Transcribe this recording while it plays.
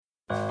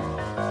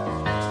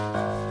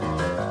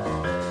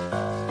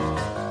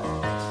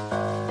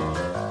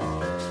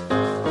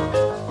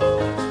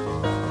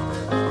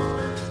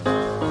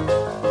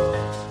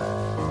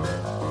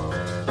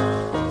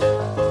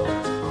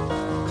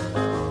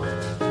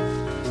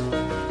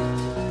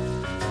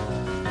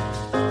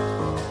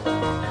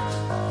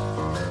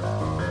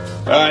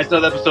Alright, so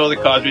another episode of the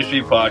Cosby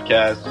Street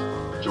Podcast.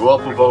 Joel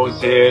Pavone's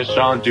here,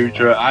 Sean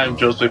Dutra. I am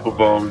Joseph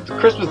Pavone. The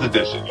Christmas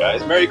edition, guys.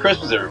 Merry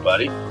Christmas,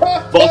 everybody.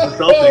 Boston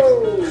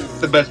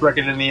Celtics, the best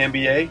record in the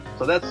NBA.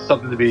 So that's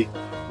something to be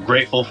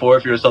grateful for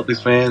if you're a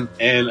Celtics fan.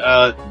 And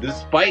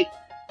despite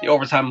the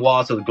overtime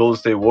loss of the Golden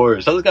State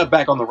Warriors, Celtics got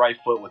back on the right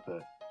foot with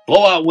a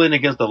blowout win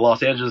against the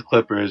Los Angeles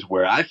Clippers,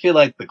 where I feel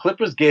like the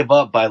Clippers gave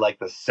up by like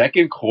the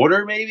second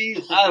quarter, maybe?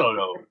 I don't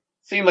know.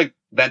 Seemed like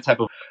that type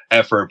of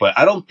effort, but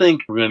I don't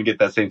think we're going to get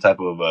that same type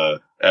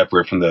of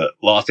effort from the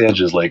Los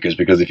Angeles Lakers,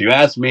 because if you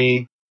ask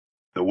me,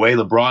 the way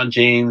LeBron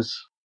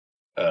James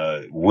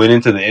went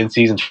into the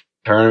in-season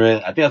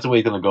tournament, I think that's the way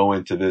he's going to go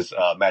into this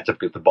matchup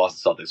against the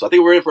Boston Celtics. So I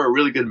think we're in for a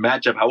really good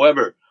matchup.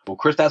 However, will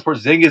Kristaps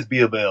Porzingis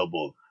be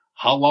available?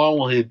 How long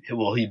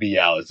will he be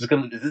out? Is this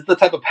the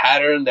type of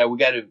pattern that we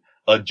got to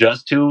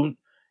adjust to?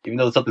 Even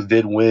though the Celtics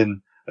did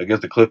win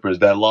against the Clippers,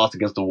 that loss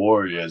against the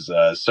Warriors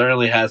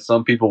certainly has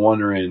some people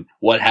wondering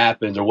what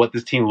happens or what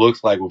this team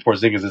looks like when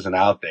Porzingis isn't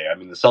out there. I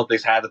mean, the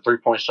Celtics had the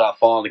 3-point shot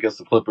falling against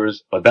the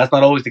Clippers, but that's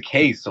not always the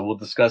case, so we'll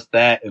discuss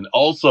that. And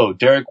also,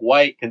 Derek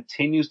White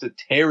continues to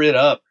tear it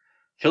up,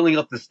 filling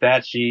up the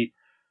stat sheet,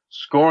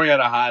 scoring at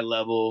a high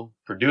level,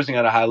 producing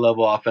at a high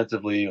level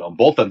offensively on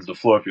both ends of the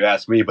floor, if you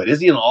ask me. But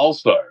is he an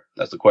all-star?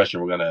 That's the question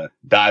we're going to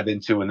dive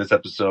into in this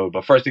episode.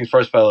 But first things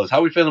first, fellas, how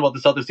are we feeling about the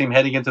Celtics team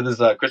heading into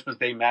this Christmas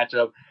Day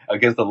matchup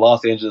against the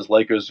Los Angeles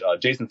Lakers?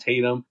 Jason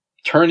Tatum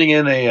turning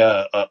in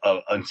a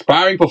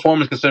inspiring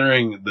performance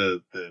considering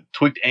the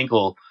tweaked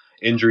ankle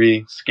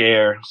injury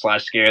scare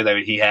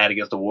that he had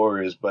against the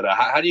Warriors. But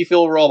how do you feel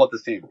overall about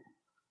this team?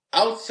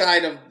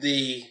 Outside of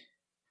the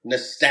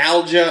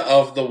nostalgia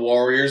of the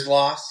Warriors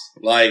loss,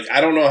 like,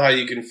 I don't know how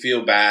you can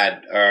feel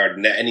bad or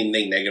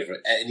anything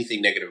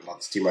negative about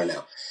this team right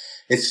now.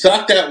 It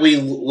sucked that we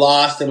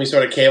lost and we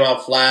sort of came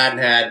out flat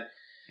and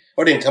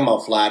didn't come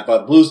out flat,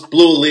 but blew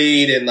a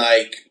lead and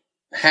like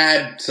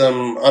had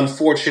some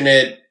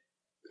unfortunate,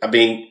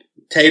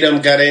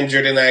 Tatum got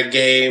injured in that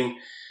game,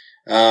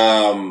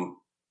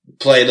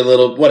 played a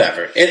little,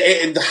 whatever.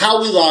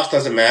 How we lost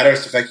doesn't matter.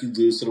 It's the fact you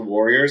lose to the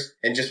Warriors,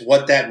 and just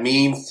what that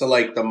means to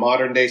like the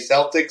modern day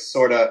Celtics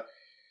sort of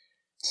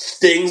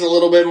stings a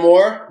little bit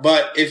more.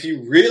 But if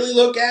you really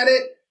look at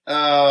it,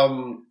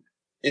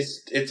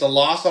 it's a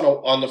loss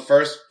on the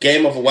first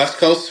game of a West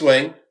Coast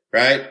swing,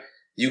 right?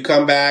 You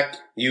come back,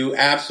 you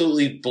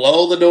absolutely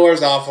blow the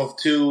doors off of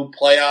two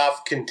playoff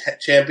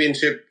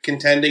championship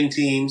contending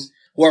teams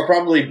who are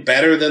probably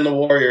better than the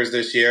Warriors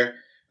this year,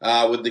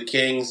 with the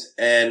Kings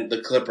and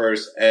the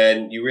Clippers.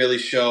 And you really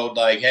showed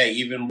like, hey,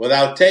 even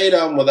without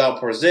Tatum, without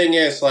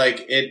Porzingis,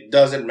 like, it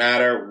doesn't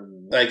matter.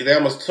 Like, they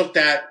almost took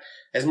that,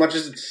 as much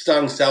as it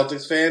stung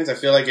Celtics fans, I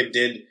feel like it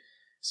did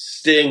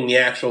sting the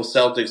actual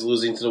Celtics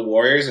losing to the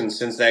Warriors. And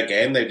since that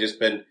game, they've just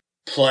been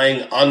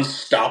playing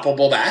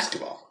unstoppable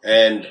basketball.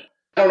 And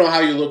I don't know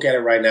how you look at it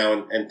right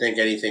now and think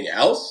anything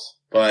else,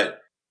 but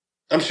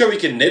I'm sure we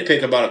can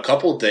nitpick about a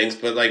couple of things,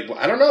 but like,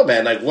 I don't know,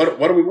 man. Like, what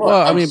do we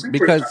want?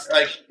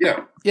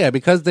 Well,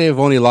 because they've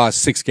only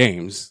lost 6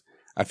 games,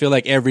 I feel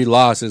like every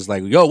loss is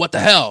like, yo, what the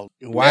hell?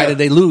 Why did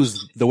they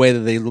lose the way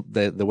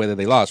that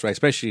they lost, right?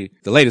 Especially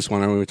the latest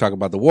one. When we talk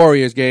about the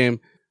Warriors game,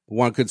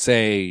 one could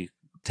say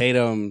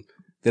Tatum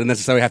didn't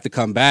necessarily have to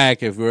come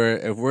back. If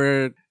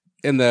we're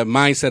in the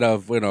mindset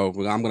of, you know,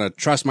 I'm going to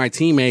trust my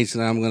teammates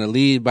and I'm going to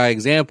lead by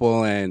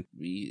example, and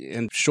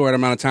in short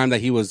amount of time that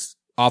he was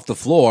off the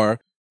floor,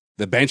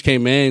 the bench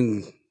came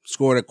in,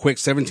 scored a quick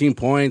 17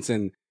 points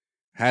and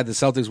had the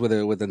Celtics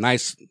with a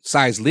nice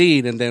size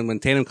lead. And then when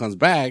Tatum comes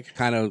back,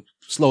 kind of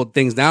slowed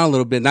things down a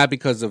little bit, not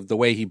because of the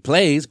way he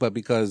plays, but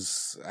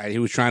because he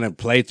was trying to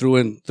play through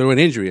an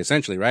injury,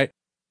 essentially, right?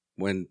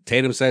 When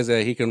Tatum says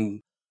that he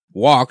can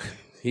walk,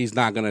 he's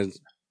not going to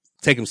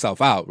take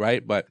himself out,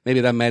 right? But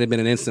maybe that might have been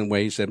an instant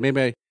where he said,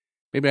 maybe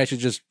I should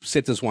just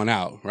sit this one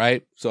out,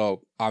 right?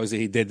 So obviously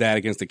he did that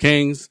against the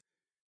Kings,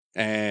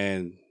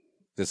 and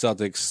the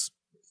Celtics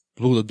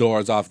blew the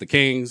doors off the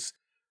Kings.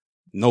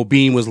 No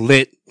beam was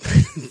lit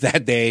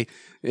that day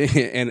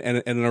in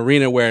an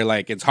arena where,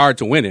 like, it's hard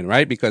to win in,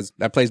 right? Because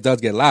that place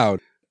does get loud.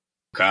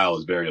 Kyle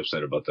was very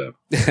upset about that.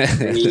 I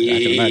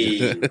can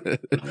imagine.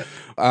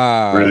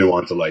 Really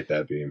want to light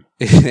that beam.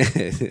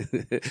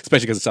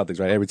 Especially because the Celtics,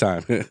 right? Every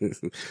time.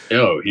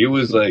 Yo, he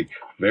was like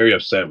very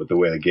upset with the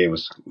way the game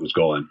was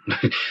going.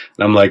 And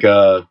I'm like,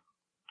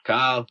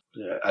 Kyle,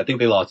 I think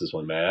they lost this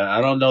one, man.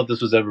 I don't know if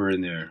this was ever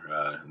in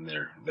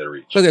their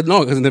reach. Because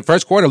in the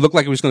first quarter, it looked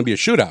like it was going to be a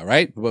shootout,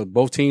 right?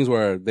 Both teams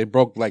they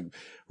broke like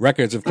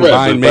records of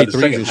combined made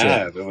threes and shit.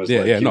 Half, it was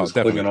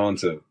definitely clinging on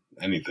to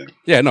anything.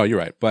 Yeah, no, you're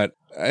right. But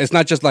it's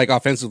not just like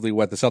offensively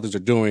what the Celtics are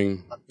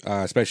doing,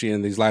 especially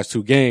in these last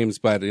 2 games,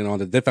 but, you know, on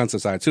the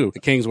defensive side too.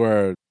 The Kings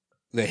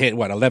they hit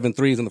 11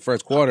 threes in the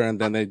first quarter, and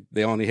then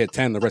they only hit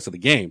 10 the rest of the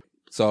game.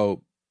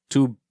 So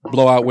 2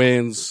 blowout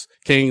wins,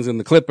 Kings and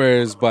the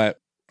Clippers, but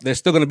there's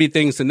still going to be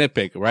things to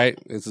nitpick, right?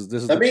 This is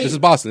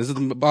Boston. This is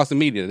the Boston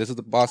media. This is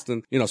the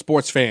Boston,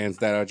 sports fans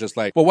that are just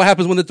like, well, what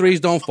happens when the threes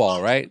don't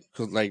fall, right?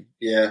 Because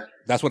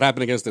that's what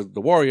happened against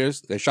the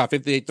Warriors. They shot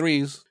 58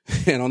 threes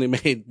and only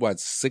made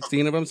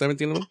 16 of them,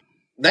 17 of them.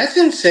 That's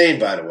insane,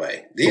 by the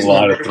way. These a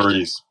lot of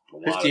threes.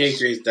 58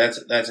 threes.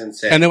 That's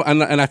insane.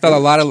 And I felt a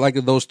lot of like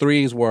those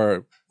threes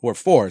were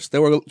forced.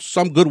 There were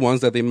some good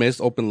ones that they missed,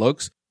 open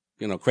looks.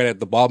 Credit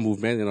the ball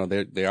movement.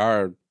 They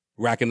are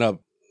racking up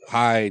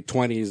high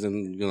 20s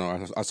and,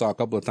 I saw a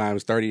couple of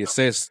times 30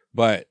 assists,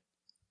 but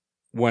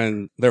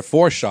when they're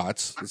forced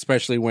shots,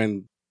 especially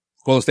when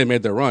Golden State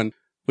made their run,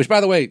 which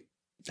by the way,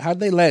 how'd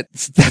they let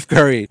Steph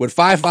Curry with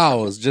 5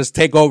 fouls just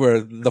take over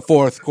the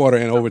fourth quarter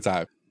in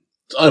overtime?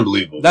 It's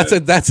unbelievable.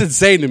 That's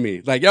insane to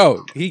me. Like,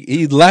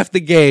 he left the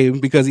game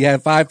because he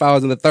had 5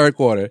 fouls in the third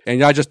quarter,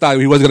 and y'all just thought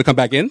he wasn't going to come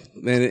back in.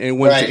 And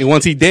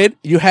once he did,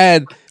 you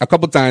had a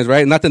couple times,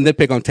 right? Not to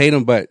nitpick on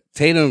Tatum, but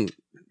Tatum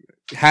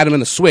had him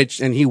in a switch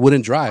and he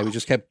wouldn't drive. He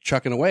just kept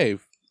chucking away.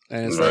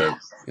 And it's like,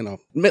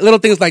 little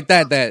things like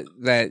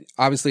that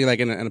obviously like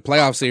in a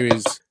playoff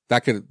series that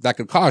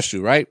could cost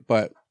you, right?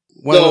 But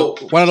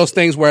one of those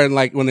things where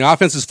like when the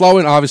offense is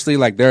flowing, obviously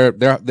like they're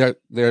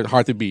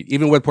hard to beat.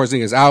 Even with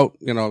Porzingis out,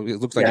 it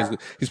looks like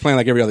he's playing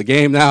like every other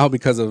game now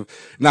because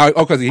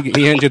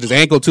he injured his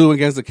ankle too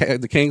against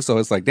the Kings. So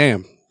it's like,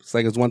 damn, it's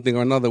like it's one thing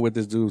or another with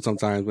this dude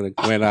sometimes when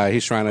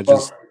he's trying to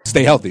just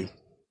stay healthy.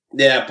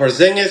 Yeah,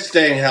 Porzingis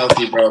staying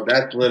healthy, bro.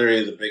 That's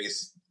literally the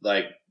biggest,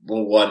 like,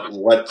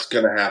 what's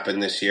going to happen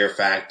this year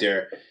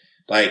factor.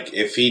 Like,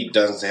 if he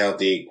doesn't stay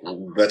healthy,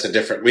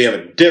 we have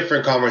a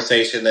different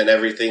conversation than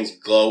everything's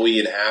glowy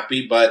and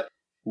happy. But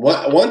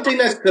one thing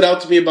that stood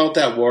out to me about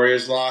that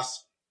Warriors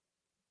loss,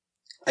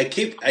 I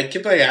keep like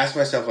asking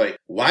myself, like,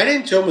 why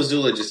didn't Joe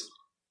Mazzulla just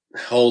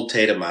hold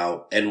Tatum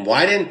out? And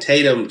why didn't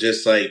Tatum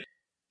just, like,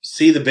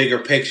 see the bigger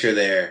picture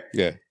there?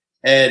 Yeah.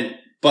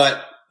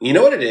 But you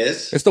know what it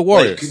is? It's the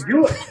Warriors.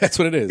 That's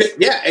what it is.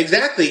 Yeah,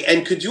 exactly.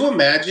 And could you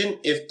imagine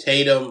if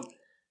Tatum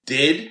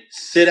did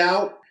sit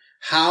out,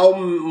 how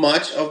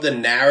much of the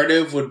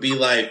narrative would be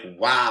like,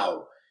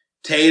 wow,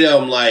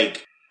 Tatum,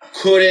 like,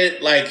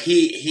 couldn't, like,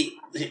 he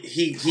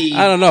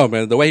I don't know,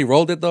 man. The way he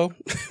rolled it, though.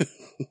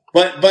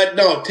 But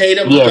no,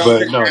 Tatum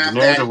doesn't have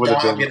that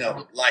dog in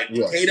him. Like,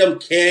 Tatum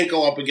can't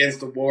go up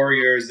against the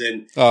Warriors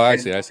and... Oh, I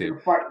see.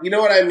 You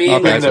know what I mean?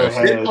 Okay,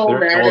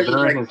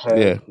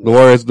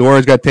 The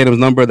Warriors got Tatum's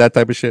number, that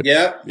type of shit.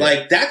 Yeah,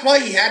 like, that's why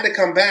he had to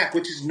come back,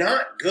 which is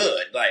not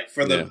good, like,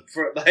 for the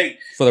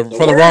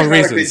wrong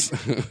reasons.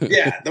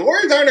 The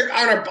Warriors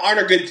aren't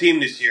a good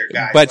team this year,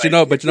 guys. But you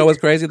know what's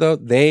crazy, though?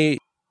 They've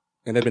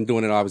been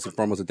doing it, obviously,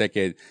 for almost a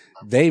decade.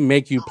 They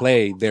make you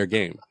play their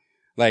game.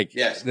 Like,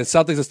 the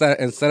Celtics,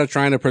 instead of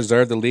trying to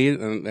preserve the lead,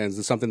 and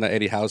it's something that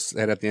Eddie House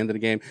said at the end of the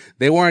game,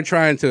 they weren't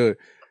trying to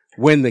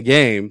win the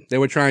game. They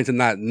were trying to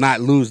not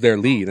lose their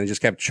lead and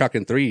just kept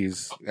chucking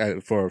threes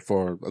for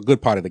a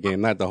good part of the game,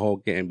 not the whole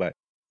game. But,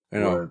 I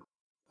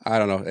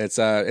don't know. It's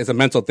a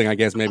mental thing, I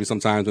guess, maybe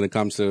sometimes when it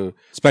comes to,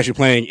 especially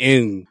playing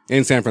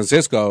in San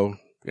Francisco,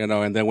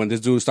 and then when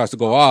this dude starts to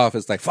go off,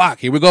 it's like, fuck,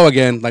 here we go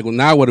again. Like, well,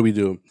 now what do we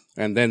do?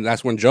 And then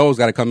that's when Joe's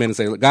got to come in and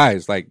say, look,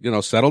 guys, like,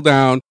 settle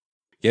down.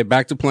 Get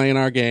back to playing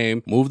our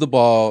game, move the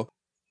ball,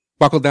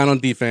 buckle down on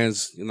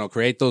defense,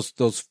 create those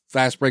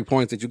fast break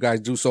points that you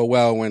guys do so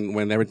well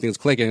when everything's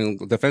clicking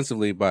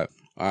defensively. But,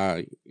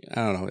 I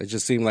don't know. It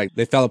just seemed like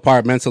they fell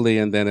apart mentally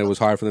and then it was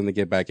hard for them to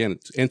get back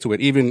into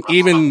it. Even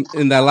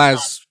in that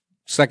last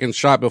second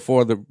shot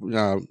before at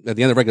the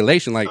end of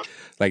regulation, like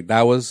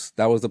that was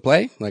the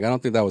play. Like, I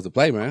don't think that was the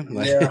play, man.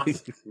 Like,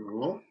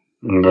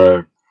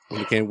 when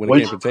it came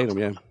to Tatum,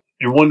 yeah.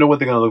 You wonder what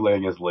they're going to look like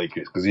against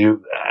Lakers because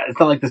it's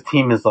not like this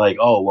team is like,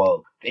 oh,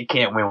 well, they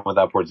can't win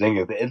without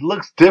Porzingis. It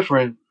looks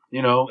different,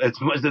 they're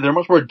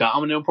much more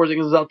dominant when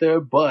Porzingis is out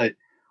there, but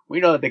we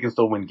know that they can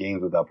still win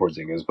games without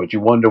Porzingis. But you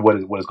wonder what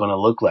it's going to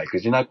look like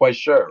because you're not quite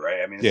sure,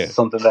 right? I mean, it's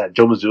something that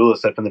Joe Mazzulla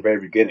said from the very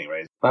beginning,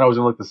 right? It's not always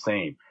going to look the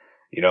same.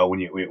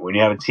 When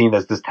you have a team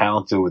that's this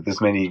talented with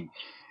this many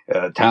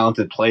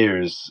talented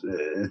players,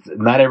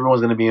 not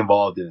everyone's going to be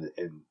involved in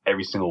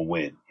every single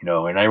win, and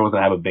everyone's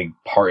going to have a big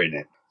part in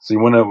it. So you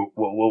wonder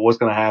what's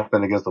going to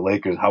happen against the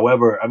Lakers.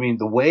 However, I mean,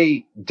 the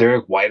way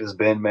Derek White has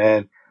been,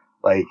 man,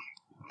 like,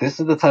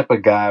 this is the type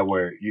of guy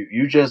where you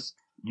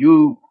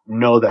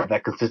know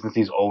that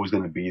consistency is always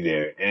going to be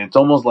there. And it's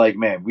almost like,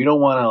 man, we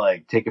don't want to,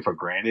 like, take it for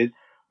granted.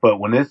 But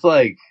when it's,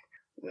 like,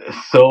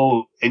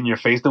 so in your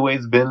face the way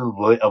it's been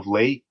of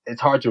late, it's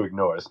hard to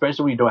ignore,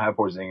 especially when you don't have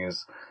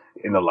Porzingis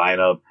in the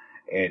lineup.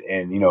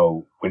 And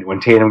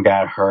when Tatum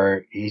got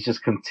hurt, he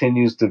just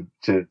continues to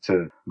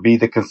be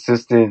the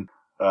consistent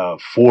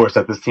force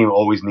that this team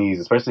always needs,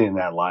 especially in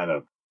that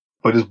lineup.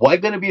 But is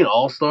White going to be an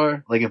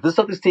all-star? Like, if this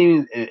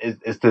team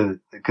is to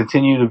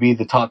continue to be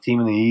the top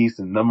team in the East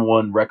and number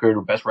one record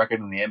or best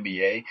record in the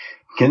NBA,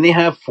 can they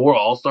have 4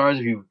 all-stars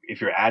if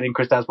you're adding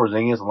Kristaps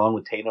Porzingis along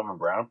with Tatum and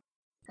Brown?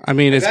 I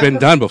mean, it's been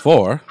done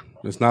before.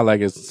 It's not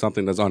like it's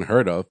something that's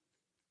unheard of.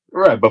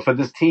 Right, but for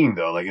this team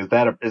though, like,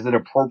 is it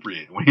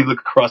appropriate when you look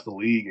across the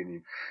league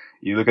and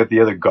you look at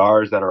the other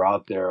guards that are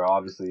out there?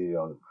 Obviously,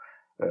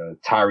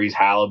 Tyrese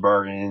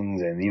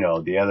Halliburton's and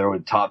the other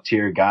top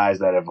tier guys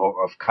that have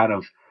kind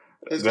of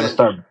going to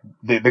start.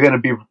 They're going to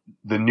be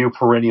the new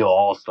perennial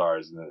all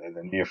stars in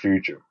the near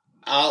future.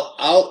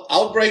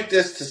 I'll break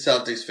this to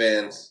Celtics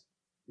fans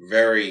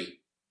very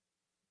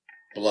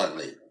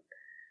bluntly.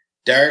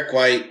 Derek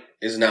White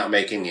is not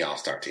making the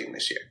All-Star team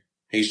this year.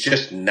 He's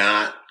just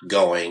not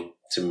going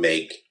to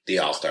make the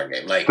All-Star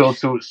game. Like,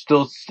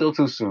 still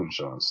too soon,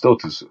 Sean. Still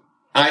too soon.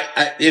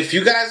 If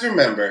you guys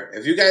remember,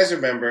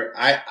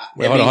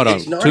 hold on.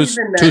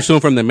 Too soon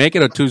for him to make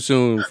it, or too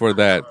soon for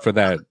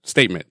that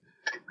statement?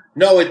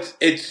 No,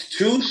 it's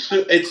too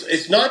soon.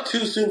 It's not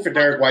too soon for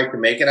Derek White to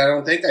make it. I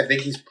don't think. I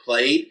think he's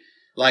played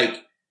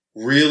like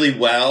really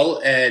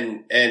well,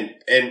 and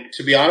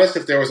to be honest,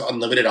 if there was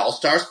unlimited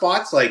All-Star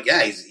spots, like,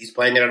 yeah, he's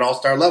playing at an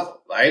All-Star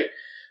level, right?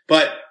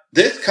 But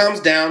this comes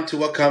down to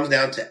what comes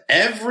down to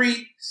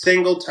every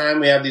single time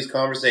we have these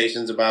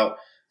conversations about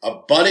a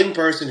budding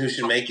person who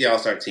should make the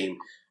All-Star team.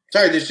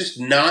 Sorry, there's just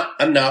not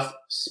enough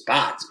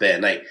spots,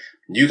 man. Like,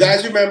 you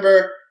guys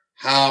remember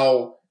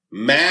how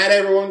mad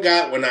everyone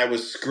got when I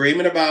was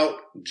screaming about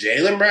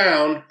Jaylen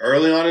Brown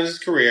early on in his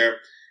career.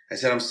 I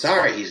said, I'm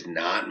sorry, he's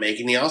not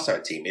making the All-Star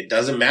team. It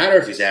doesn't matter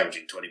if he's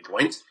averaging 20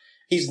 points.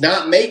 He's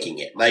not making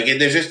it. Like,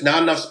 there's just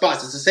not enough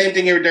spots. It's the same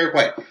thing here with Derek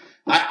White.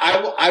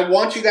 I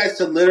want you guys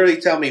to literally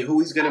tell me who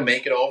he's going to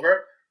make it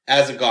over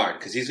as a guard,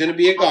 because he's going to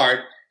be a guard,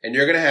 and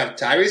you're going to have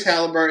Tyrese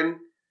Halliburton,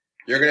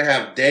 you're going to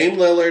have Dame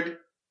Lillard,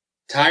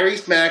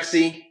 Tyrese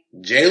Maxey,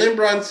 Jalen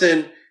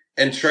Brunson,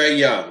 and Trae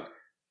Young.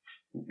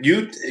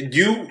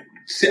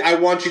 I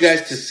want you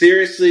guys to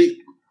seriously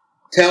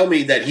tell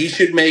me that he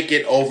should make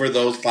it over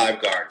those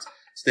 5 guards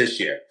this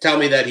year. Tell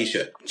me that he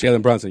should.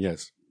 Jalen Brunson,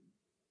 yes.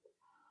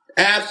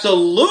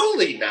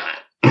 Absolutely not.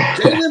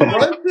 Jalen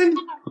Brunson?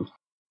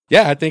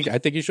 Yeah, I think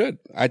he should.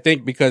 I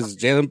think because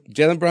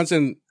Jalen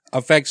Brunson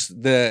affects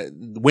the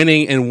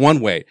winning in one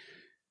way.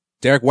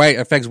 Derek White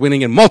affects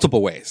winning in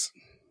multiple ways.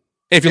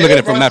 If you look at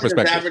it from that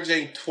perspective. He's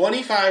averaging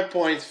 25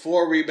 points,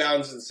 4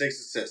 rebounds, and 6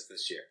 assists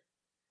this year.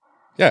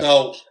 Yeah.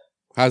 So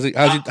how's he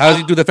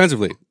do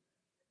defensively?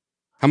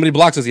 How many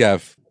blocks does he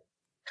have?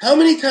 How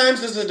many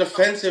times does the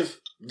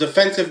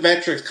defensive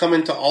metrics come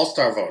into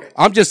All-Star voting?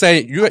 I'm just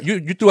saying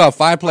you threw out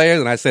 5 players,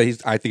 and I said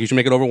I think he should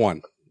make it over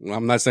 1.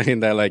 I'm not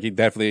saying that like he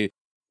definitely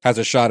has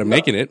a shot at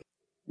making it.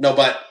 No,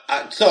 but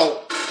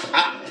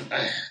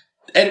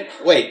and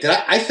wait,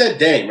 I said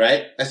Dame,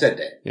 right? I said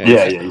Dame.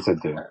 Yeah, you said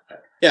Dame.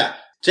 Yeah.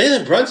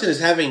 Jalen Brunson is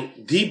having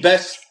the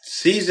best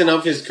season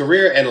of his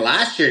career, and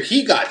last year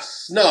he got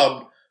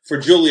snubbed for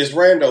Julius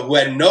Randle, who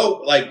had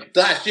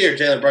last year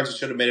Jalen Brunson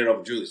should have made it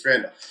over Julius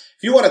Randle.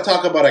 If you want to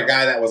talk about a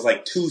guy that was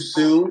like too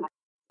soon,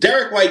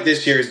 Derek White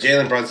this year is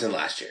Jalen Brunson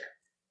last year.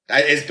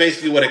 It's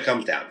basically what it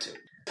comes down to.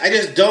 I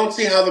just don't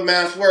see how the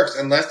math works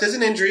unless there's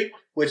an injury,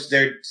 which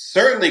there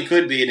certainly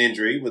could be an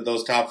injury with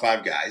those top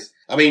 5 guys.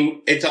 I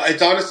mean,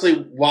 it's honestly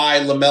why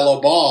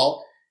LaMelo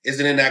Ball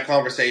isn't in that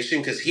conversation,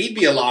 because he'd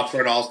be a lock for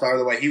an All-Star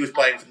the way he was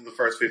playing for the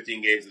first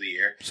 15 games of the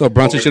year. So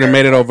Brunson should have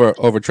made it over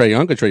Trae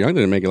Young, because Trae Young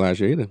didn't make it last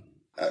year either.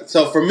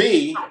 So for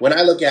me, when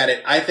I look at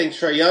it, I think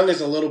Trae Young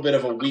is a little bit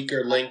of a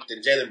weaker link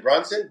than Jalen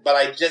Brunson, but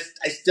I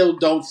still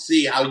don't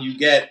see how you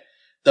get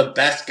the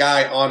best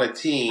guy on a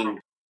team,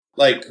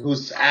 like,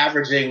 who's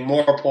averaging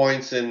more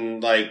points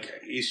and, like,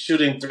 he's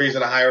shooting threes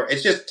at a higher.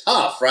 It's just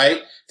tough,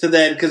 right? To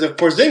then, because if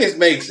Porzingis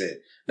makes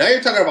it, now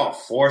you're talking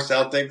about 4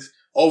 Celtics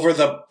over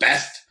the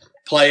best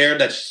player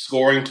that's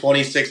scoring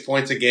 26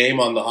 points a game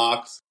on the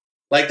Hawks.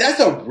 Like, that's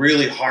a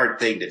really hard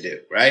thing to do,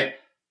 right?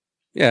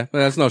 Yeah,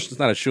 but it's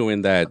not a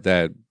shoe-in that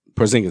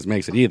Porzingis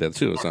makes it either,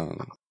 too. So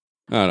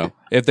I don't know.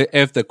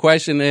 If the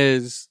question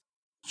is,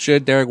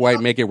 should Derek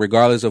White make it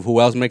regardless of who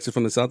else makes it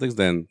from the Celtics,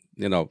 then,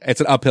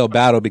 it's an uphill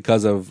battle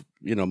because of,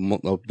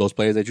 those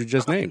players that you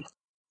just named.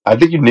 I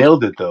think you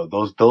nailed it, though.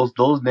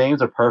 Those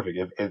names are perfect.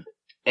 If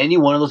any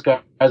one of those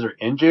guys are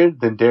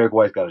injured, then Derek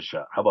White's got a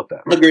shot. How about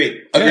that?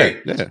 Agreed.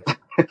 Yeah.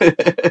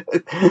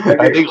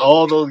 I think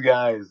all those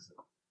guys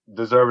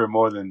deserve it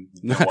more than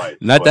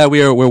White. Not that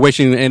we're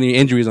wishing any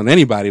injuries on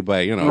anybody,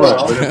 but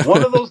Well, but if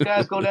one of those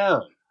guys go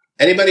down.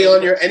 Any of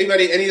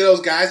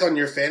those guys on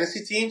your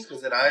fantasy teams?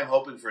 Because then I am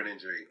hoping for an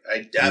injury. I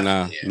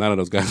definitely am. None of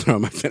those guys are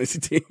on my fantasy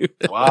team.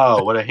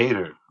 Wow, what a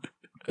hater.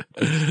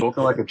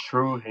 Spoken like a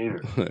true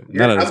hater.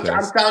 None of those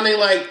guys.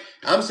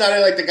 I'm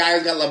sounding like the guy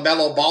who's got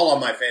LaMelo Ball on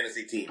my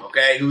fantasy team,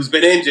 okay? Who's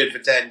been injured for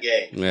 10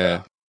 games.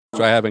 Yeah.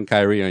 Try having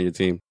Kyrie on your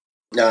team.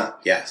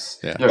 Yes.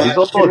 Yeah. He's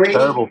also a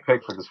terrible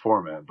pick for this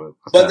format,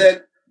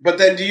 but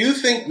then do you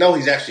think? No,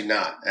 he's actually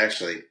not.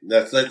 Actually,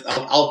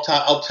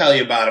 I'll tell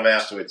you about him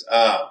afterwards.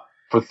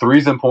 For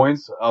threes and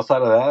points,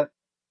 outside of that,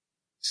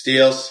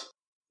 steals.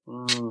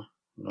 All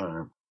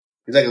right.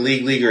 He's like a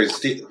league leader,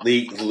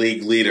 league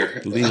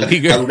leader, leader.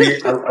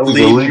 a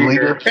league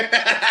leader.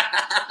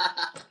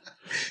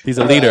 He's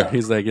a leader.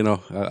 He's like,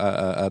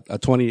 a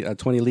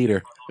 20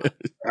 leader. All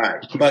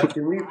right, but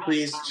can we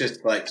please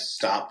just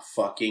stop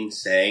fucking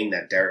saying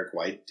that Derek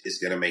White is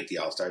going to make the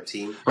All-Star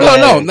team? No,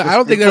 I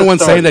don't think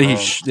anyone's saying that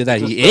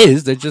he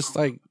is. They're just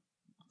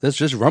there's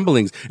just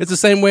rumblings. It's the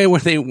same way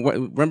when they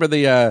remember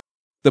the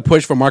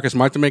push for Marcus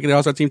Smart to make the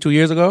All-Star team 2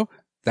 years ago.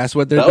 That's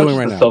what they're doing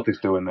right now. The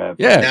Celtics doing that.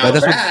 Yeah,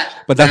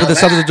 but that's what the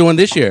Celtics are doing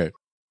this year.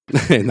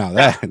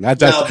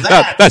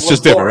 That's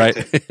just different, right?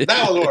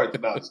 That was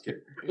warranted. No, I was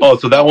kidding. Oh,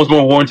 so that was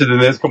more warranted than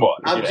this? Come on.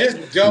 I'm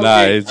just joking.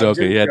 Nah, he's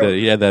joking.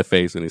 He had that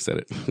face when he said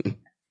it.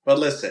 But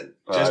listen,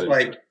 just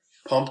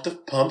pump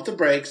the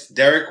brakes.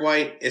 Derek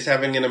White is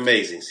having an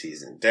amazing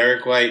season.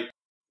 Derek White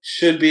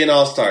should be an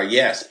all-star,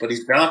 yes, but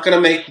he's not going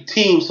to make the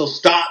team, so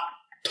stop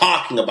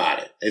talking about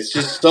it. It's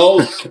just so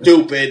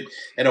stupid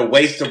and a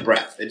waste of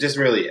breath. It just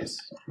really is.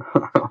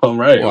 All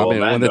right. Well,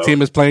 when the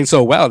team is playing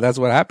so well, that's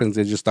what happens.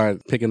 They just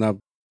start picking up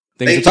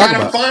things to talk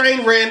about. They try to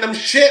find random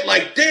shit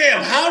like,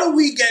 damn, how do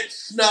we get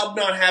snubbed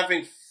not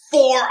having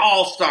 4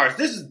 all-stars?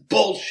 This is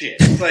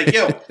bullshit. It's like,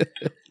 yo,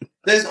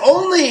 there's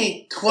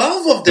only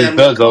 12 of them.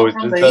 This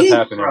does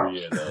happen every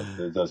year,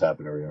 though. It does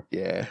happen every year.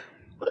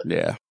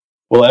 Yeah.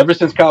 Well, ever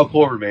since Kyle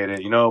Korver made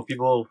it,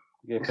 people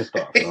get pissed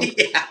off.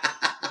 Yeah.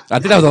 I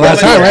think that was the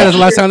last time, right? That was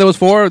the last time there was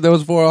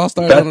 4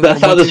 all-stars.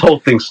 That's how this whole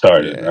thing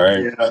started, all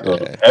right? Yeah. So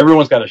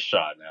everyone's got a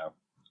shot now.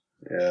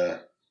 Yeah,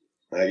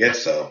 I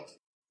guess so.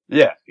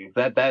 Yeah,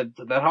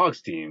 that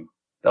Hawks team.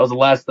 That was the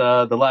last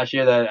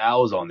year that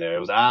Al was on there. It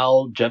was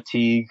Al, Jeff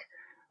Teague,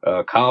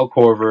 Kyle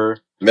Korver,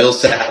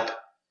 Millsap,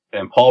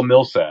 and Paul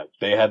Millsap.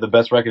 They had the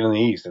best record in the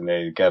East, and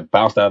they got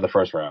bounced out of the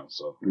first round.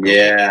 So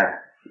yeah.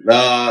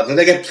 Did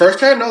they get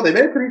first round? No, they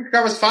made it to the Eastern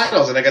Conference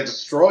Finals, and they got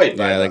destroyed.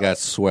 Yeah, they got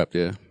swept.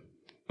 Yeah.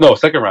 No,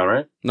 second round,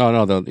 right?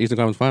 No, the Eastern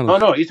Conference Finals. Oh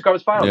no, Eastern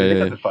Conference Finals. Yeah, they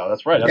got the final.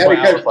 That's right. That's why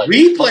because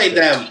we played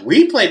them.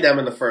 We played them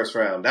in the first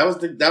round. That was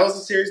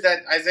the series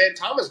that Isaiah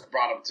Thomas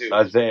brought them to.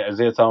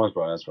 Isaiah Thomas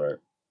brought. That's right.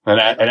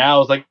 And Al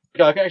was like,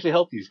 I can actually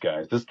help these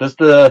guys.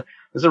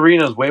 This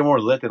arena is way more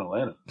lit than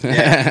Atlanta.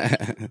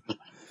 Yeah.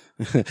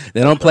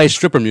 They don't play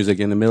stripper music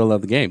in the middle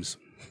of the games.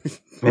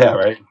 Yeah,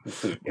 right.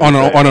 on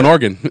an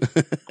organ.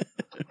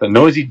 The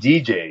noisy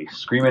DJ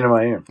screaming in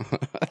my ear.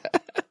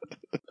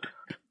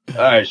 All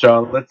right,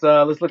 Sean. Let's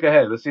look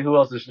ahead. Let's see who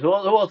else is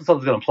going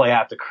to play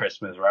after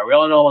Christmas, right? We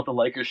all know about the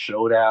Lakers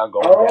showdown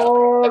going down.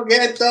 Oh,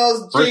 get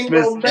those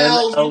jingle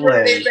bells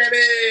ready,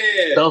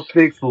 baby!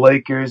 Celtics,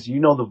 Lakers. You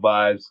know the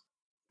vibes.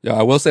 Yeah,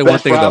 I will say one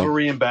thing though.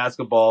 Rivalry in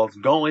basketball is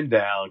going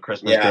down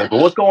Christmas Day. But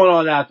what's going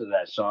on after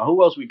that, Sean?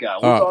 Who else we got?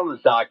 Who's on the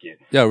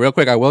docket? Yeah, real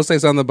quick, I will say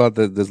something about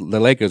the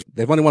Lakers.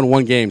 They've only won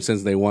 1 game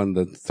since they won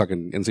the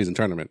fucking in-season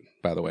tournament,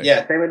 by the way.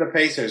 Yeah, same with the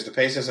Pacers. The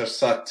Pacers are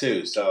sucked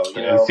too. So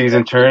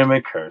in-season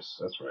tournament curse.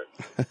 That's right.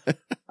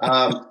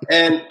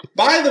 And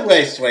by the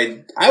way,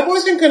 Sway, I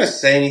wasn't going to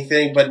say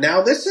anything, but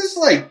now this is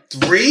like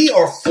 3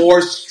 or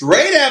 4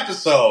 straight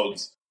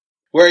episodes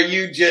where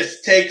you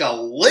just take a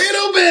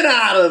little bit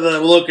out of the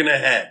looking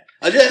ahead.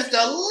 Just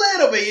a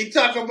little bit. You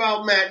talk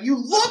about, Matt, you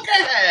look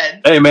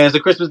ahead. Hey, man, it's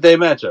a Christmas Day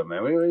matchup,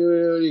 man. What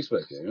do you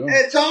expect?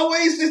 It's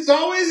always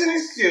an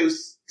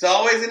excuse. It's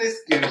always an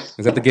excuse.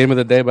 Is that the game of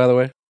the day, by the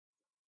way?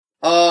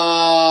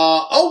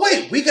 Oh,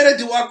 wait. We got to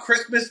do our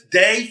Christmas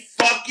Day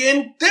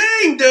fucking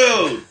thing,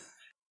 dude.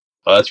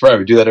 Oh, that's right.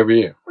 We do that every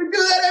year. We do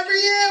that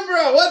every year,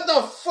 bro. What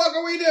the fuck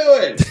are we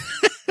doing?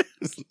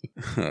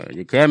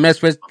 You can't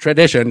mess with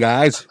tradition,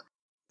 guys.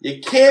 You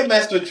can't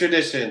mess with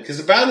tradition, because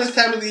around this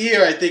time of the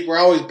year, I think we're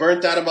always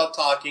burnt out about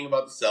talking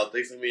about the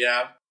Celtics, and we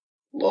have a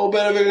little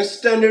bit of an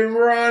extended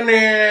run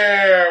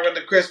here with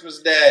the Christmas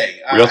Day.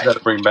 We also got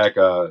to bring back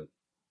the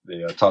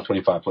top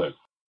 25 players.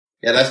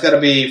 Yeah, that's got to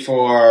be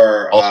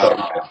for All-Star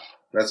Weekend.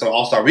 That's an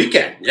All-Star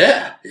Weekend.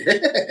 Yeah.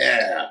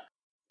 Yeah.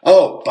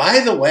 Oh,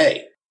 by the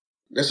way,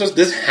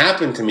 this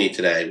happened to me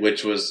today,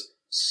 which was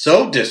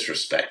so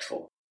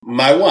disrespectful.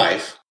 My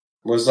wife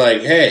was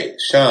like, "Hey,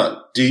 Sean,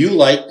 do you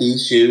like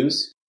these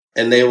shoes?"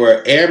 And they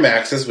were Air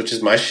Maxes, which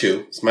is my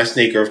shoe. It's my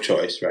sneaker of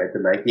choice, right? The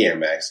Nike Air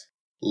Max.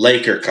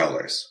 Laker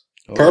colors.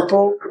 Oh.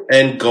 Purple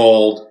and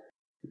gold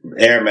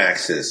Air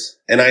Maxes.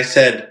 And I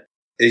said,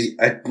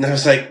 I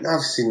was like, no,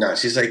 obviously not.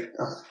 She's like,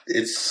 oh,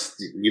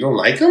 you don't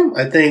like them?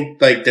 I think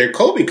they're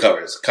Kobe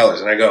colors.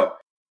 And I go,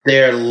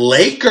 they're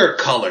Laker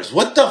colors.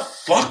 What the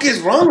fuck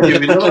is wrong with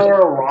you? You know they're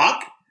a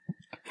rock?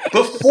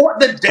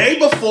 The day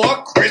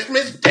before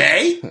Christmas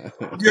Day,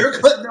 we're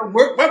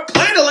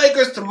playing the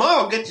Lakers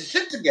tomorrow. Get your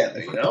shit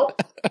together,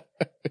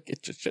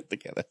 Get your shit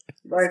together.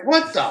 Like,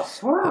 what the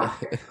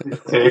fuck?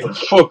 Day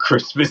before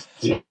Christmas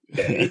Day.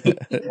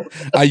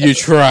 Are you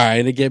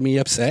trying to get me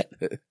upset?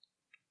 Do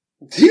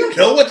you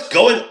know what's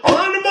going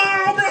on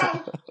tomorrow, bro?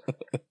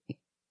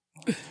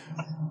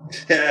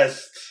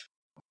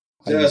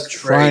 Are you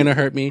trying to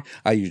hurt me?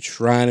 Are you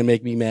trying to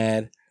make me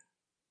mad?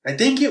 I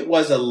think it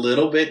was a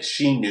little bit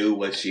she knew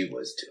what she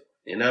was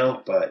doing,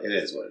 but it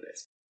is what it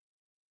is.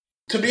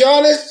 To be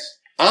honest,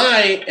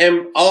 I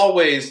am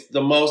always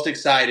the most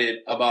excited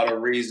about a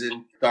reason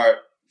to start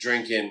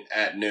drinking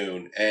at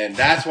noon, and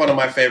that's one of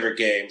my favorite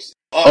games.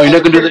 You're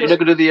not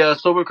gonna do the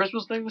sober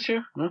Christmas thing this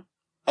year? Huh?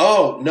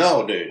 Oh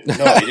no, dude!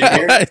 No, you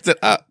didn't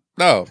hear?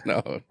 No.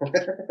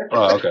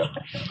 Oh, okay.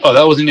 Oh,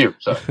 that wasn't you.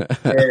 Sorry.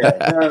 Yeah.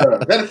 No.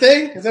 Is that a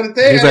thing? Is that a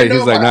thing? He's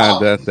like, nah,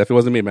 that definitely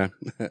wasn't me, man.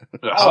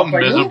 How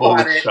miserable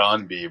would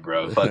Sean be,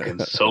 bro? Fucking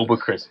sober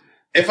Chris.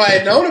 If I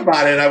had known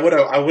about it, I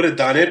would have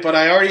done it. But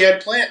I already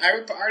had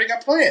I already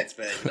got plans,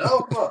 man. No,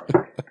 come on.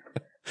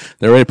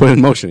 They're already put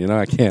in motion.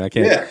 I can't.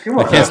 Yeah, come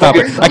on. I can't stop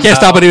it. I can't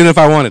stop it even if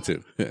I wanted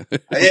to.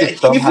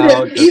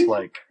 Somehow, just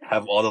like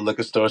have all the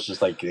liquor stores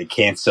just like they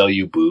can't sell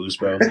you booze,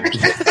 bro.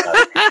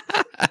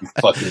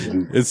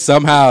 Fucking. It's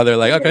somehow they're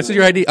like, okay, so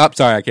your ID. I'm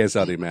sorry, I can't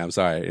sell you, man. I'm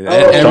sorry.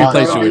 Every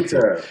place you went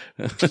to.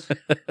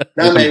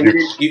 No, man,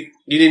 you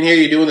didn't hear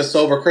you doing the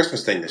sober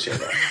Christmas thing this year,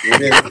 bro. You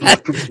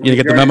gonna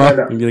get the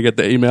memo? You gonna get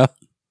the email?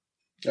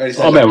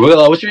 Oh man,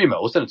 what's your email?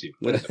 We'll send it to you.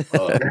 We'll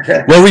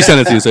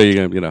resend it to you so you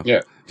can,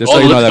 yeah. Just so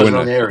you know that we're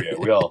in the area.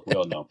 We all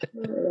know.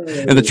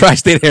 In the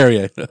tri-state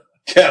area.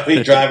 Yeah,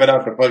 we driving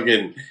out to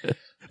fucking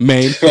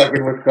Maine,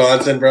 fucking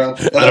Wisconsin, bro.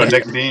 I know.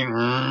 Next scene,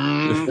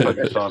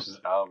 fucking Sean's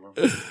just out, bro.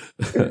 He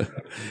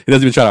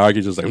doesn't even try to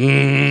argue. Just like,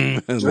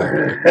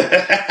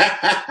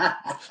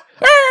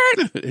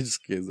 it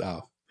just gets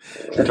out.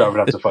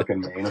 Driving out to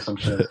fucking Maine or some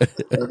shit.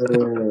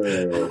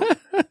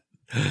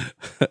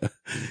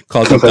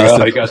 Calls like,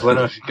 oh, you guys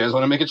want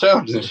to make a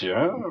challenge this year?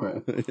 Huh?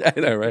 I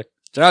know, right?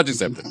 Challenge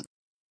accepted.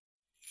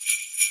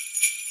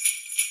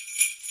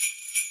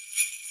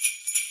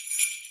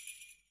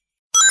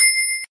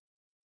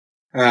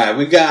 All right,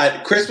 we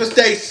got Christmas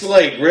Day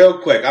slate real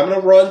quick. I'm going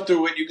to run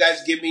through it. You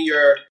guys give me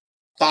your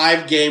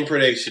 5-game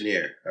prediction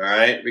here. All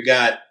right, we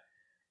got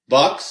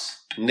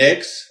Bucks,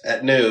 Knicks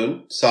at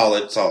noon.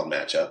 Solid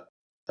matchup.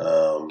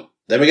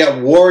 Then we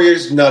got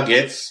Warriors,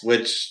 Nuggets,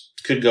 which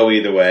could go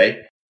either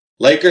way.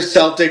 Lakers,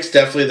 Celtics,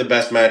 definitely the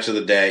best match of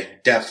the day.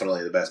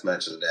 Definitely the best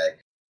match of the day.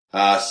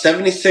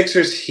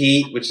 76ers,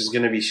 Heat, which is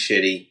going to be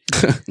shitty.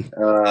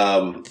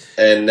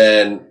 And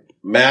then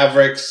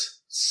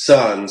Mavericks,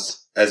 Suns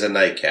as a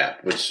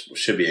nightcap, which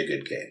should be a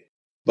good game.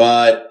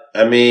 But,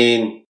 I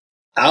mean,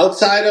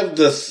 outside of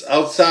the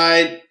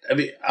Celtics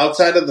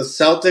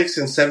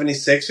and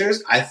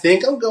 76ers, I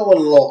think I'm going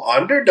a little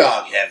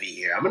underdog heavy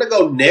here. I'm going to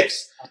go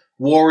Knicks,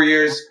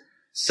 Warriors,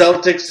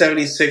 Celtics,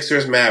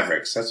 76ers,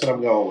 Mavericks. That's what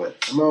I'm going with.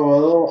 I'm going a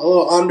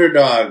little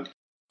underdog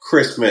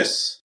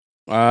Christmas.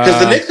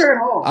 Because the Knicks are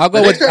at home. I'll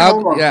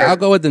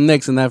go with the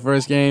Knicks in that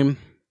first game.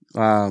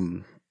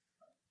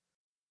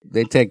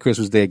 They take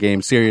Christmas Day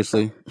game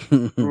seriously.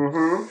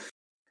 Mm-hmm.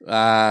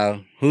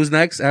 Who's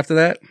next after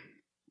that?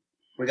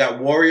 We got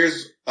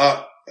Warriors.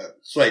 So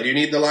wait, do you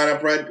need the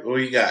lineup, Red? Who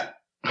you got?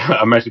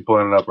 I'm actually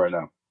pulling it up right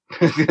now.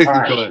 All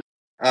right.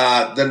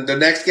 The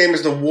next game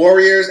is the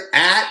Warriors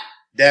at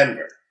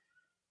Denver.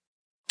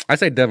 I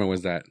say Denver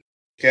was that.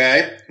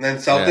 Okay. And then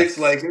Celtics,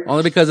 Lakers.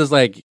 Only because it's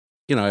like,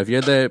 if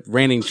you're the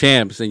reigning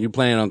champs and you're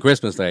playing on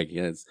Christmas, like,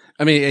 it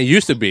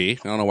used to be,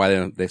 I don't know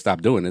why they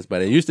stopped doing this,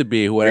 but it used to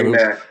be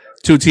whoever,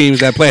 two teams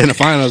that play in the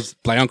finals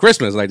play on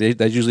Christmas. Like,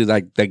 that's usually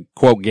like the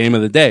quote game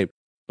of the day.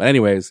 But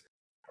anyways,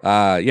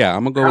 I'm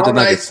going to go with the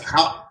Nuggets.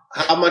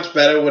 How much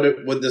better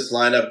would this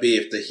lineup be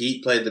if the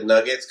Heat played the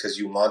Nuggets because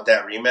you want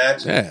that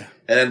rematch? Yeah.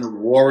 And then the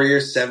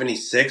Warriors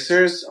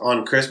 76ers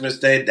on Christmas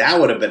Day, that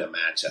would have been a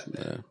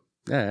matchup.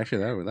 Yeah,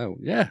 actually, that would,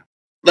 yeah.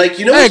 Like,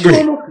 you know what you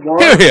almost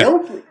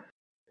want?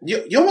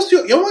 You almost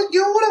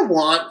what I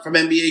want from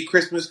NBA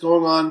Christmas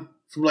going on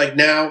from like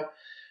now?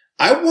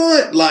 I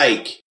want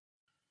like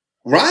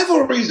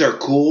rivalries are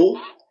cool,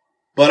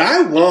 but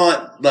I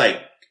want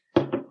like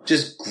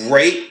just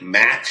great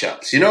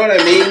matchups. You know what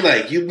I mean?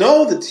 Like,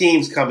 the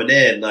team's coming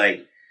in.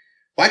 Like,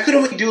 why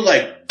couldn't we do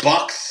like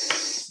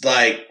Bucks,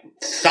 like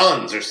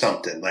Suns or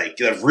something? Like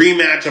a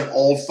rematch of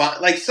old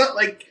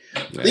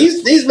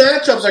these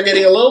matchups are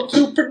getting a little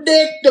too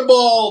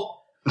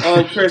predictable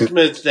on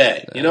Christmas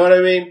Day. You know what I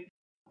mean?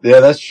 Yeah,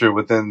 that's true.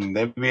 But then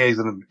the NBA's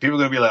people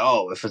are gonna be like,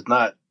 oh, if it's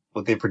not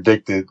what they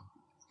predicted,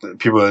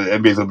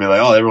 NBA's gonna be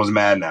like, oh, everyone's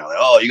mad now. Like,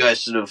 oh, you guys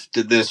should have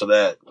did this or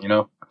that.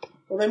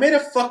 Well, they made a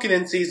fucking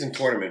in-season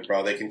tournament,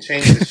 bro. They can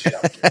change this shit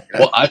up.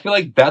 Well, I feel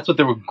like that's what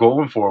they were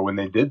going for when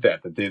they did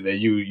that. That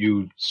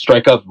you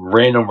strike up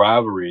random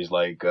rivalries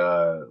like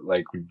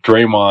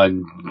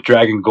Draymond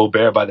dragging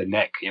Gobert by the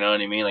neck. You know what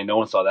I mean? Like no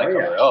one saw that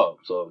coming. Yeah.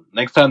 So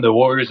next time the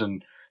Warriors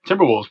and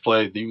Timberwolves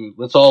play,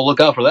 let's all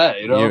look out for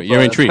that.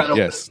 You're intrigued.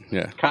 Yes,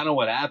 yeah. Kind of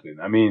what happened.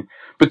 I mean,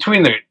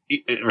 between the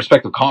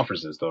respective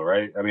conferences, though,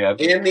 right? I mean,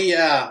 in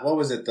the what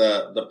was it?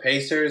 The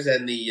Pacers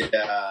and the.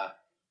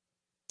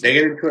 They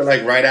get into it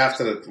like right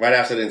after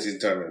the in-season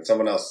tournament.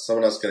 Someone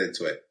else get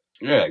into it.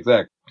 Yeah,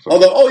 exactly. So,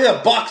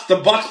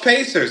 the Bucks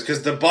Pacers,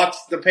 because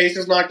the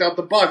Pacers knocked out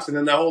the Bucks, and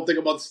then that whole thing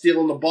about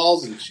stealing the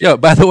balls and shit. Yo,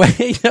 by the way,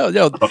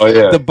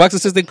 the Bucks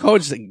assistant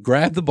coach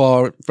grabbed the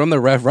ball from the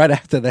ref right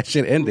after that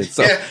shit ended.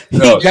 So he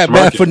got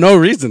mad for no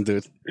reason,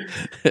 dude.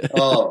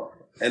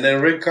 And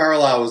then Rick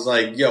Carlisle was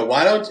like, "Yo,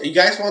 why don't you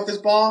guys want this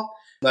ball?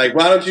 Like,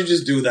 why don't you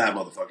just do that,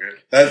 motherfucker?"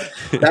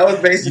 That was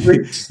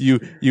basically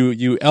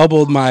you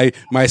elbowed my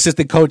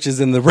assistant coaches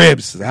in the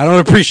ribs. I don't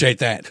appreciate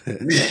that.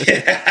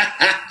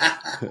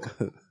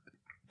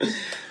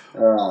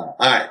 All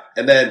right.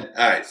 And then,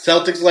 all right,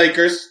 Celtics,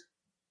 Lakers.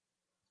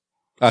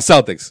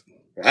 Celtics.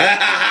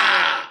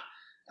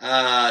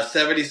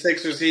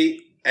 76ers,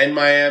 Heat, and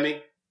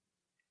Miami.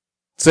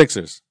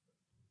 Sixers.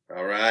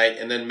 All right.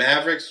 And then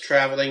Mavericks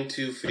traveling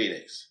to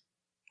Phoenix.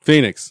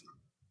 Phoenix.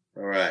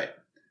 All right.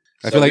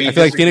 I feel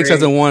like Phoenix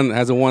hasn't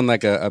won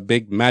like a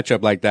big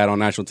matchup like that on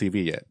national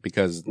TV yet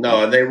because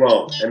no, and they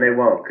won't. Yeah,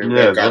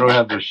 they don't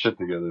have their shit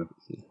together.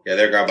 Yeah,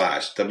 they're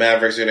garbage. The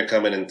Mavericks are going to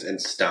come in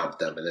and stomp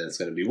them, and then it's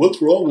going to be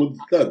what's wrong with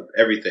them?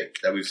 Everything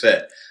that we've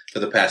said for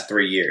the past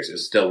 3 years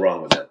is still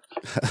wrong with them.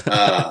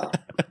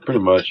 Pretty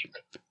much.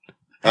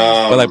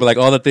 But like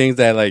all the things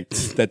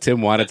that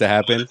Tim wanted to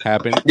happen.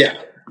 Yeah.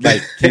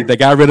 Like they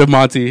got rid of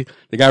Monty,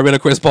 they got rid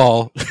of Chris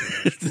Paul,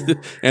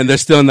 and they're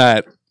still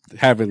not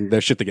having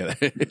their shit together.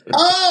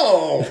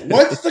 Oh,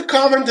 what's the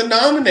common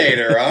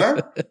denominator, huh?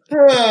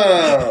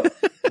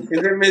 Is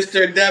it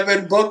Mr.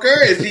 Devin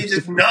Booker? Is he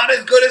just not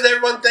as good as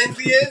everyone thinks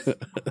he is?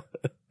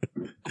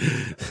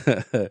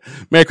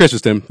 Merry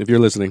Christmas, Tim, if you're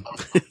listening.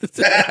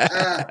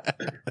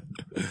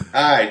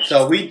 All right,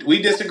 so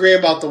we disagree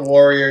about the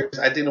Warriors.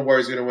 I think the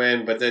Warriors are going to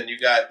win, but then you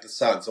got the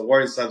Suns. The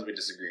Warriors and Suns we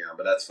disagree on,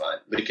 but that's fine.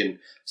 We can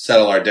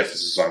settle our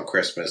differences on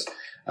Christmas.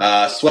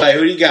 Sway,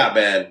 who do you got,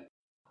 man?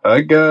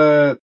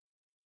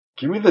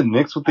 Give me the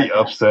Knicks with the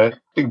upset. I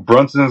think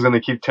Brunson's going to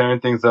keep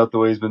tearing things out the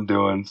way he's been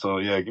doing. So,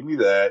 yeah, give me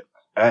that.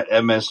 At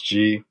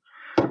MSG,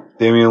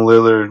 Damian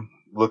Lillard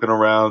looking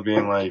around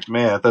being like,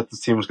 man, I thought this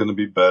team was going to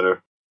be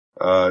better.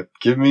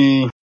 Give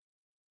me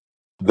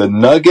the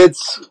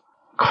Nuggets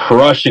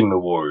crushing the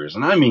Warriors.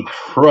 And I mean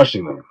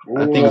crushing them.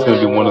 I think it's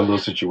going to be one of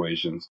those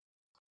situations.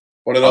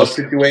 One of those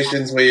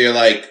situations where you're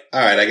like,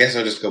 all right, I guess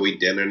I'll just go eat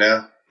dinner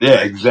now.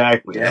 Yeah,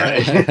 exactly. Yeah. Right?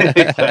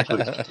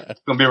 Exactly.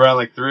 It's going to be around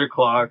like 3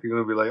 o'clock. You're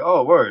going to be like,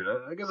 oh, word.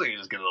 I guess I can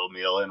just get a little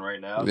meal in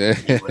right now. Yeah.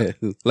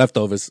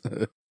 Leftovers.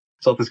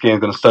 Celtics game's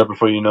going to start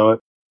before you know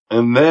it.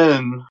 And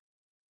then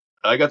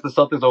I got the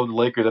Celtics over the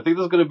Lakers. I think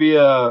this is going to be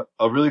a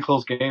really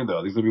close game, though.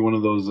 I think it's going to be one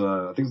of those,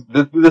 I think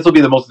this will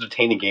be the most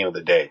entertaining game of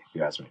the day, if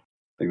you ask me.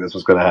 I think that's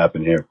what's going to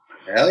happen here.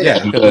 Hell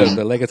yeah. Because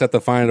the Lakers have to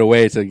find a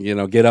way to,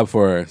 get up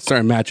for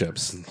certain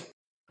matchups.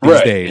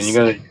 Right, days.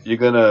 and you're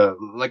gonna,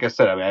 like I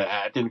said, I mean,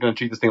 I think they're gonna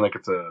treat this thing like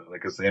it's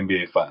the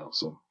NBA Finals.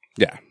 So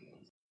yeah,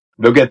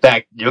 you'll get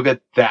that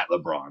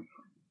LeBron,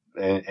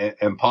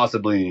 and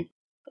possibly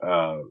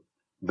the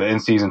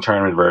in-season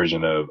tournament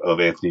version of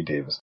Anthony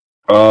Davis.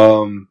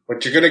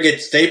 But you're gonna get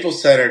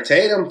Staples Center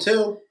Tatum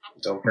too.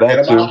 Don't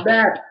forget about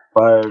that.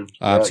 Fired.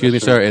 Excuse me,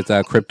 sir. It's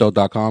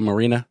Crypto.com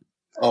Arena.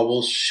 Oh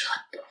well, shut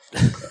the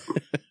fuck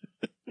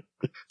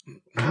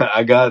up.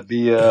 I got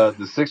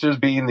the Sixers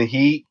beating the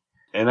Heat.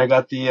 And I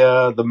got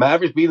the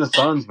Mavericks beating the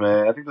Suns,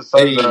 man. I think the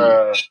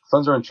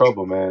Suns are in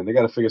trouble, man. They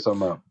got to figure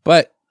something out.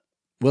 But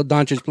will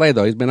Doncic play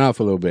though? He's been out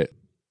for a little bit.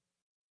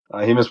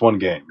 He missed one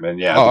game, man.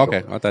 Yeah. Oh,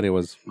 okay. I thought it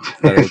was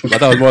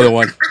more than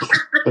one.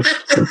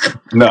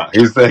 No,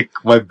 he's like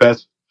my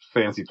best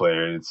fantasy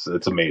player. It's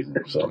amazing.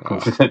 So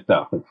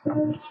no.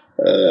 Okay.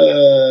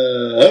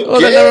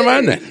 Well, then never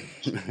mind then.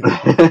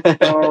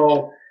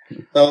 So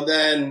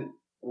then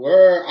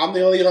I'm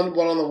the only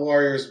one on the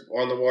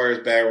Warriors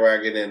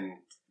bandwagon, and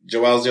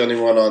Joel's the only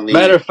one on the...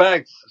 Matter of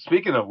fact,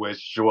 speaking of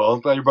which, Joel,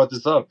 I'm glad you brought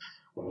this up.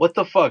 What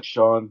the fuck,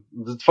 Sean?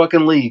 The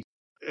fucking league,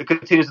 it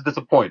continues to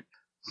disappoint.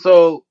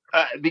 So,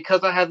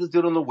 because I had this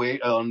dude on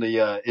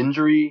the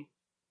injury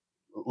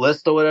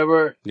list or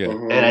whatever,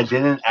 and I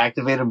didn't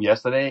activate him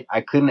yesterday,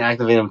 I couldn't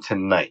activate him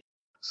tonight.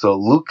 So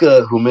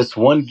Luka, who missed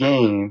one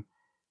game,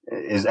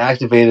 is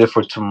activated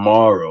for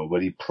tomorrow,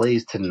 but he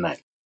plays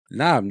tonight.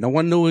 Nah, no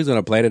one knew he was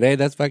gonna play today.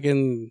 That's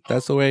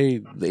the way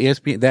the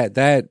ESPN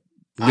that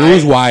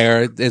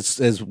Newswire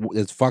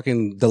is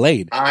fucking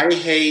delayed. I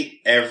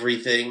hate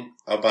everything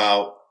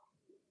about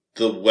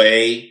the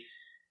way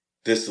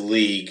this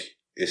league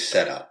is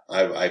set up.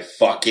 I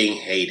fucking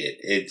hate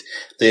it.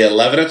 The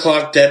 11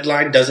 o'clock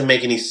deadline doesn't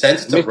make any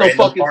sense. It's a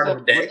random part of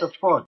the day. What the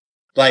fuck?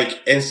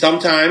 Like, and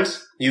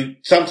sometimes you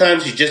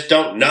just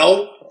don't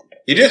know.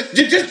 You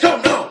just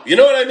don't know. You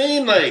know what I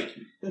mean? Like,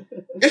 you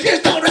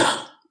just don't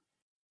know.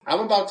 I'm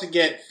about to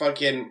get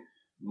fucking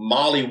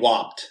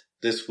mollywopped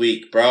this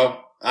week, bro.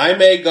 I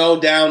may go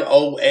down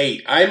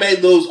 0-8. I may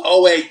lose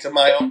 0-8 to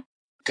my own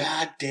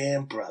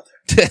goddamn brother.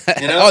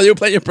 You know? Oh, you're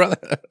playing your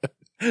brother.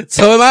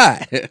 So am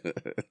I.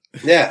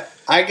 Yeah.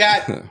 I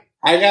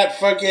got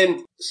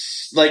fucking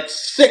like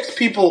 6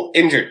 people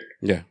injured.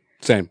 Yeah.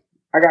 Same.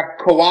 I got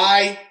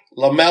Kawhi,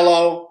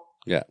 LaMelo,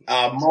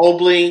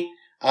 Mobley,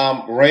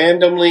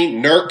 randomly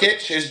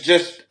Nurkic is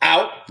just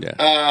out.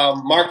 Yeah.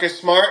 Marcus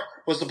Smart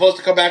was supposed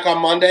to come back on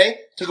Monday.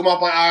 Took him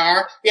off my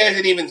IR. He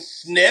hasn't even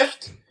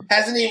sniffed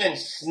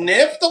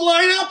the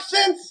lineup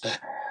since.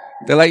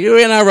 They're like,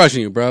 we're not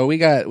rushing you, bro. We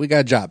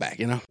got job back,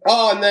 you know.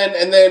 Oh, and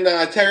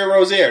then Terry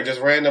Rozier just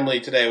randomly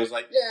today was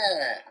like,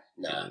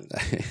 nah,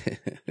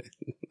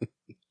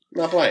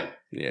 not playing.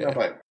 Yeah, not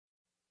playing.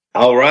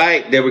 All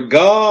right, there we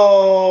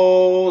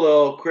go.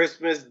 Little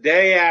Christmas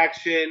Day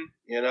action.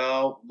 You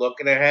know,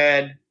 looking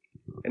ahead,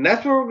 and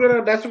that's where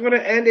we're gonna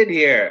end it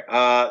here.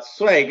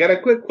 Sway, got a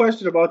quick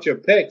question about your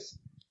picks.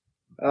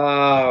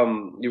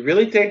 You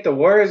really think the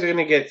Warriors are going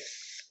to get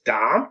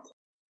stomped?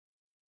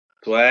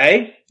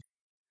 Sway?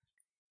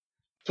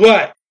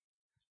 All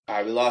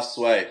right, we lost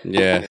Sway.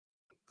 Yeah.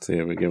 See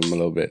if we give him a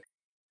little bit.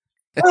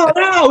 Oh,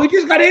 no, we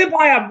just got hit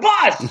by a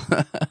bus!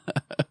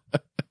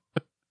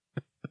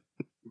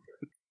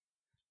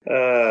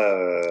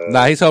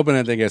 Nah, he's hoping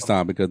that they get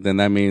stomped because then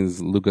that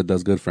means Luka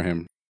does good for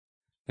him.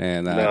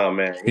 And no,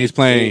 man. He's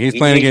playing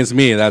against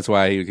me. That's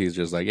why he's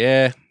just like,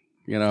 yeah,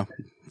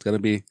 it's gonna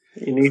be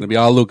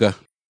all Luka.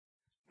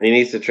 He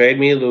needs to trade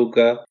me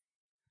Luka,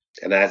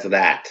 and that's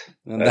that.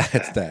 And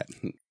that's that.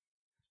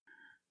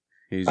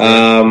 He's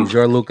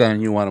your Luka,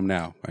 and you want him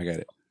now. I get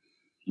it.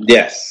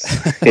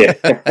 Yes. Yeah.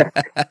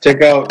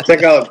 check out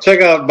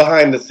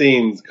behind the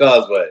scenes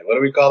Causeway. What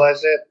do we call that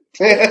shit?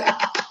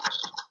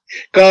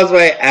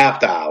 Causeway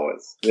After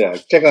Hours. Yeah,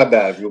 check out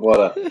that if you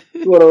wanna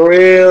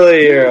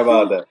really hear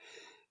about that.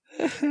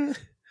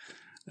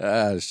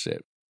 Ah,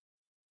 shit.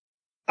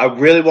 I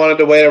really wanted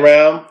to wait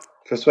around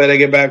for Sway to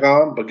get back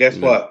on, but guess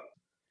what?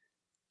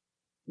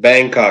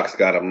 Bangkok's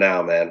got him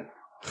now, man.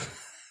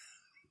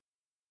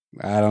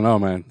 I don't know,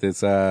 man.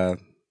 It's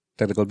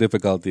technical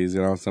difficulties,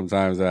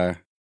 sometimes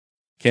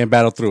can't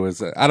battle through.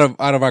 It's out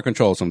of our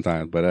control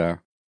sometimes, but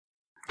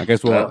I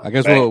guess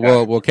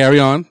we'll carry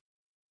on.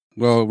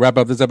 We'll wrap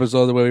up this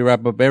episode the way we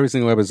wrap up every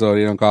single episode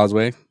here on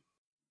Causeway.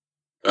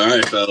 All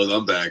right, fellas,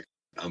 I'm back.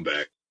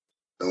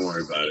 Don't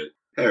worry about it.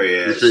 There he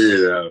is. We figured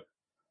it out.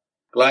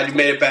 Glad you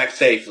made it back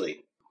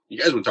safely. You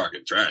guys were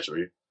talking trash, were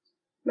you?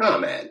 Nah,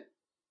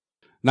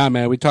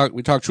 man. We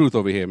talk truth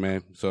over here,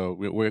 man. So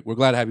we're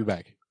glad to have you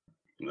back.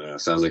 Nah,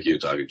 sounds like you were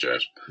talking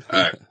trash.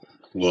 All right.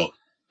 Well,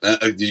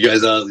 did you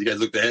guys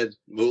looked ahead?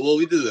 Well,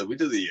 we did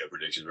the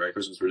predictions, right?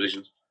 Christmas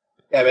predictions.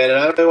 Yeah, man. And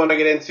I don't really want to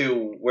get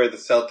into where the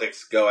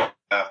Celtics go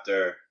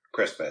after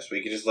Christmas.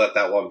 We can just let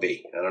that one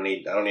be. I don't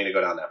need to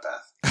go down that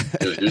path.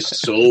 Dude, you're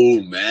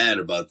so mad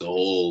about the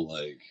whole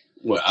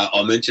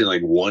I'll mention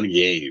one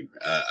game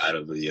out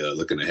of the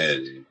looking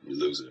ahead. You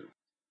lose it.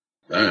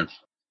 All right.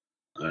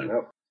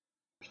 Nope.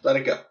 Just let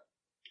it go.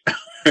 All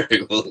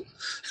right. Well,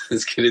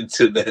 let's get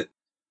into that.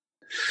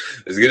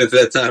 Let's get into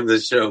that time of the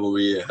show where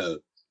we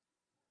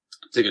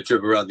take a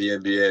trip around the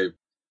NBA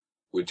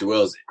with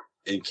Joel's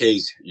In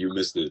Case You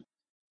Missed It.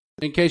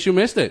 In case you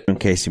missed it.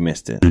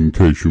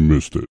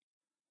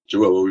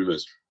 Joel, what we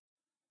missed?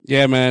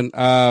 Yeah, man.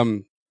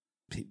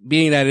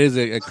 Being that it is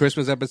a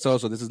Christmas episode,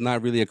 so this is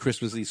not really a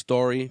Christmassy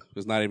story.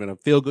 It's not even a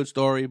feel-good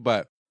story,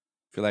 but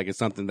I feel like it's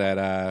something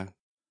that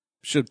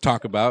should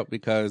talk about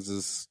because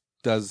this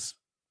does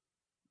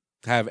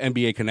have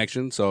NBA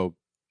connection. So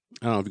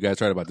I don't know if you guys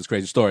heard about this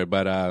crazy story,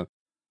 but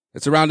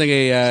it's surrounding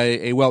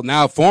a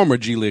now former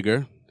G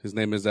Leaguer. His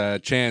name is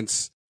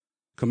Chance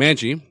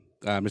Comanche.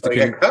 Mr. He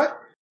got cut?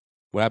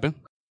 What happened?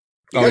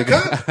 He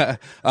got cut?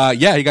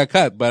 Yeah, he got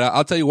cut, but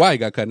I'll tell you why he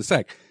got cut in a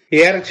sec. He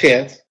had a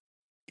chance.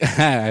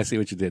 I see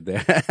what you did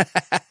there.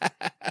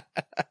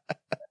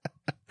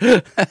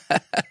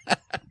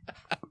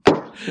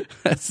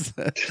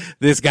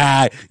 This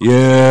guy,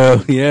 you're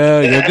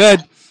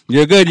good.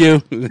 You're good,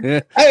 you.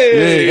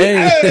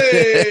 Hey.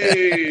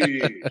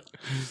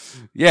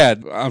 Yeah,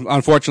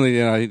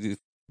 unfortunately,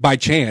 by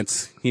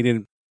chance, he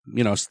didn't,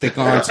 stick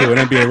on to an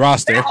NBA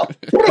roster.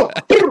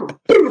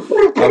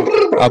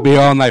 I'll be here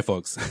all night,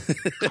 folks.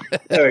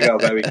 There we go,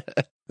 baby.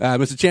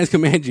 Mr. Chance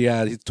Comanche,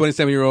 he's a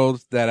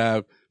 27-year-old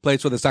that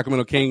plays for the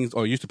Sacramento Kings,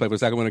 or used to play for the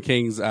Sacramento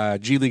Kings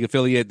G League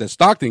affiliate, the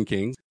Stockton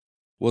Kings,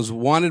 was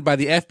wanted by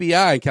the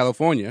FBI in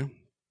California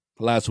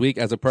last week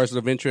as a person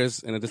of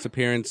interest in a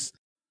disappearance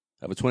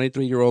of a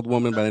 23-year-old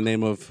woman by the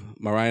name of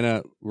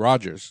Marina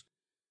Rogers,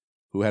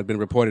 who had been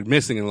reported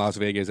missing in Las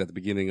Vegas at the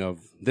beginning of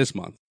this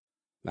month.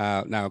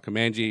 Now,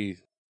 Comanche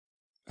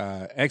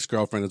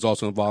ex-girlfriend is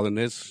also involved in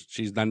this.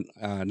 She's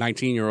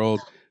 19-year-old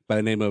by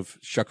the name of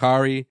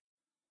Shakari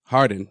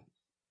Hardin,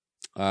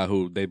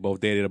 who they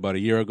both dated about a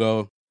year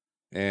ago.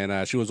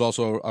 And she was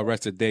also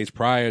arrested days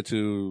prior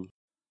to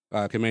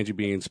Comanche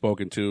being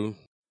spoken to.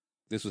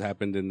 This was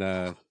happened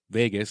in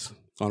Vegas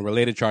on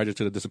related charges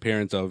to the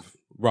disappearance of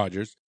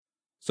Rogers.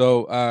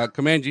 So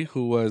Comanche,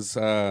 who was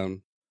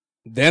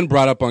then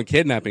brought up on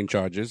kidnapping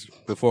charges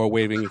before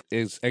waiving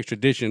his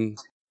extradition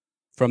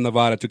from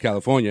Nevada to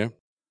California,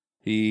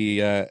 he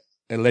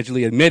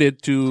allegedly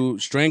admitted to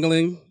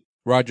strangling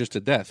Rogers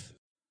to death.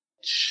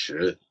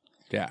 Shit.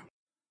 Yeah.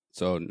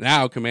 So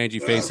now Comanche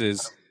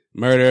faces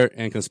murder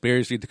and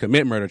conspiracy to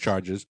commit murder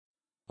charges,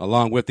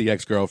 along with the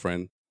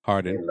ex-girlfriend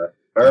Hardin. In the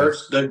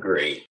first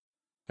degree.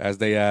 As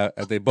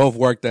they both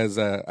worked as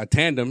a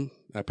tandem,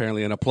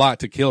 apparently in a plot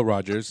to kill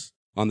Rogers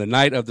on the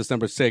night of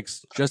December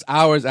 6th, just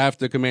hours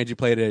after Comanche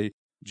played a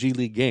G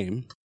League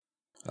game.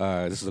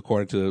 This is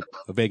according to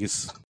a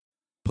Vegas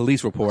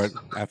police report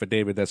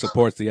affidavit that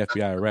supports the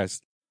FBI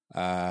arrest.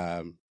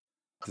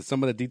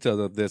 Some of the details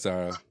of this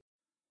are,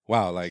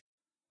 wow, I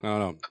don't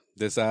know.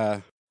 This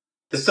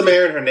is some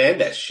Aaron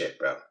Hernandez shit,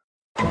 bro.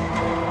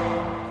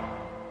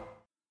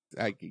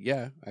 I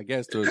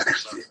guess to a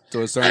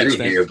certain extent. I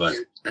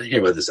didn't hear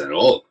about this at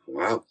all.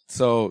 Wow.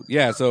 So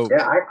yeah,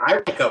 I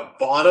like a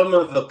bottom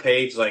of the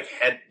page,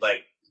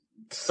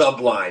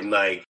 subline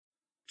like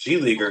G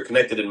Leaguer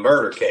connected in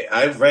murder case.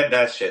 I read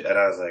that shit and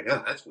I was like,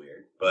 oh, that's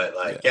weird.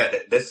 But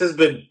this has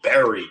been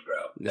buried, bro.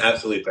 Yeah.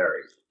 Absolutely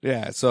buried.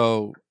 Yeah.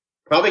 So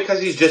probably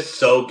because he's just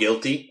so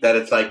guilty that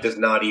it's like there's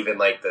not even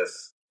like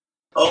this.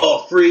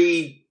 Oh,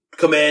 free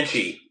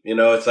Comanche.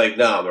 It's like,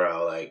 nah,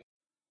 bro. Like,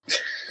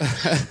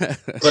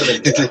 put him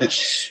in jail.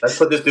 Let's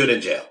put this dude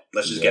in jail.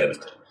 Let's just get him in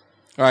jail.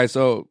 All right.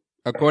 So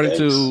according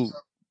to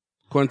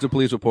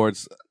police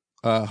reports,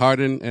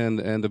 Harden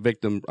and the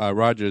victim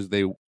Rogers,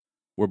 they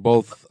were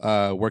both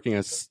working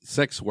as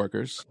sex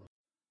workers.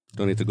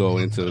 Don't need to go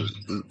into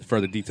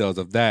further details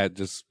of that.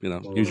 Just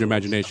use your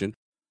imagination.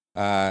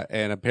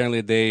 And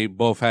apparently, they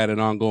both had an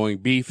ongoing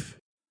beef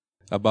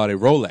about a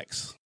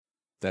Rolex.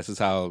 This is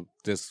how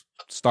this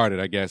started,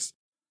 I guess.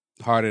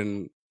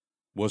 Harden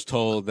was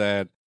told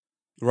that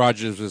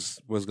Rogers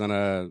was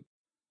gonna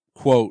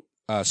quote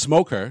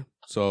smoke her,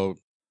 so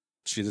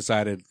she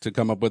decided to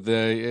come up with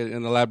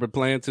an elaborate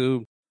plan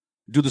to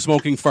do the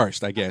smoking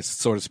first, I guess,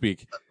 so to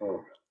speak.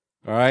 All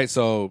right,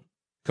 so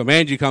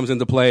Comanche comes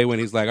into play when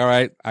he's like, all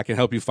right, I can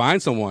help you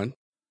find someone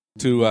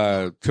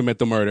to commit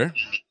the murder.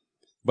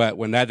 But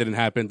when that didn't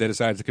happen, they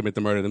decided to commit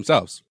the murder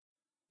themselves.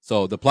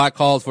 So the plot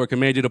calls for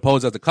Comanche to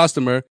pose as a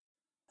customer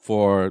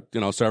for,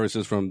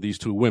 services from these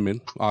two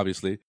women,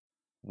 obviously.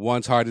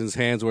 Once Harden's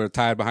hands were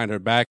tied behind her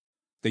back,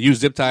 they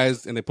used zip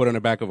ties and they put her in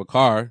the back of a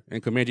car,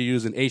 and Comanche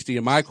used an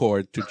HDMI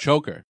cord to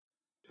choke her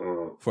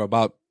for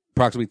about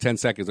approximately 10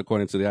 seconds,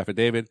 according to the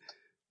affidavit.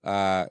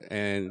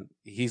 And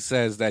he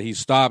says that he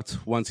stopped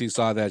once he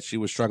saw that she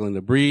was struggling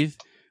to breathe.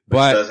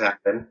 But does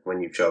happen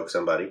when you choke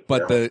somebody.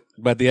 But the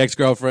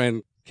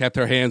ex-girlfriend kept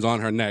her hands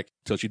on her neck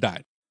till she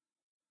died.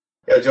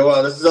 Yeah,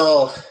 Joel, this is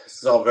all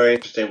very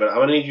interesting, but I'm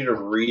gonna need you to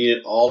read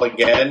it all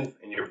again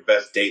in your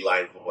best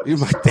Dateline voice. You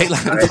my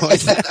Dateline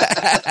voice.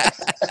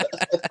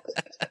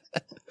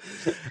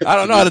 I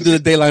don't know how to do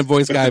the Dateline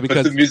voice guy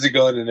because put the music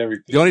on and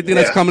everything. The only thing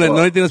that's coming in, the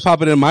only thing that's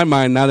popping in my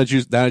mind now that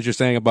you're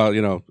saying about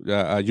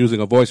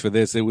using a voice for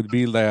this, it would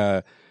be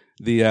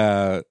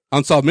the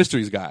Unsolved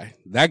Mysteries guy.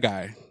 That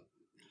guy.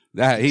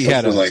 That he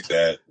something had like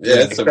that. Yeah,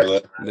 it's similar.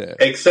 Yeah.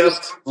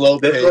 Except slow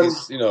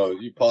pace,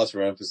 you pause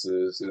for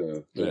emphasis.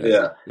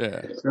 Yeah.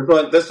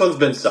 This one's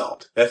been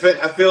solved. I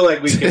feel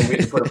like we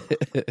can put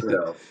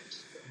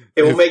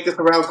it will make this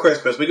around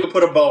Christmas. We can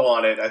put a bow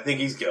on it. I think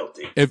he's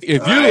guilty.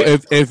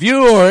 If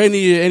you or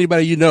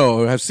anybody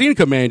have seen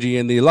Comanche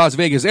in the Las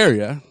Vegas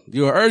area,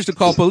 you are urged to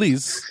call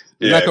police.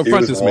 Not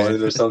confront this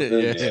man or something.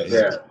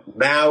 Yeah.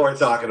 Now we're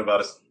talking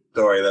about a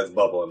story that's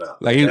bubbling up.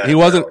 Like he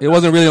wasn't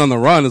really on the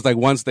run. It's like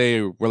once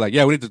they were like,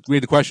 yeah, we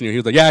need to question you. He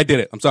was like, yeah, I did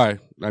it. I'm sorry.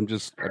 I have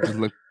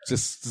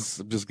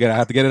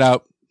to get it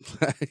out.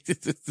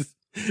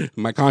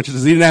 My conscience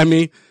is eating at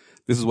me.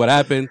 This is what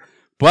happened.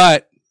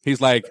 But he's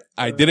like,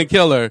 I didn't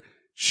kill her.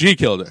 She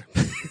killed her.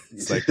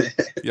 It's like,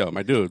 yo,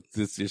 my dude,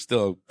 you're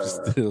still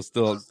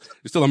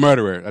a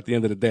murderer at the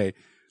end of the day.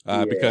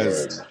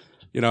 Because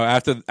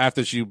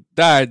after she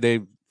died, they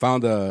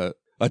found a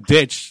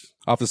ditch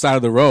off the side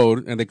of the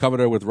road, and they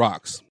covered her with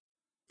rocks.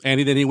 And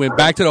then he went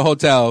back to the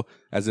hotel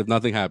as if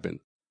nothing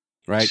happened,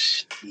 right?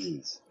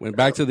 Jeez. Went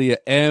back to the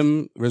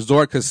M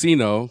Resort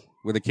Casino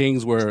where the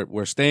Kings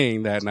were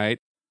staying that night.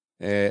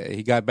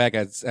 He got back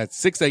at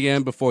 6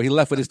 a.m. before he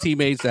left with his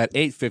teammates at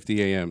 8:50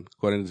 a.m.,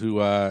 according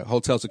to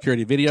hotel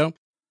security video.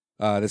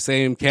 The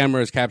same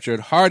cameras captured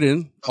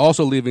Harden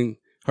also leaving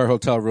her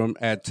hotel room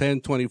at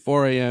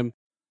 10:24 a.m.,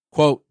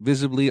 quote,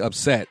 visibly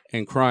upset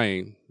and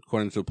crying,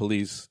 according to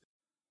police.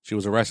 She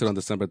was arrested on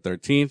December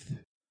 13th.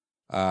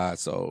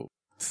 So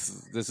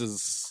this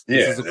is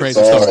a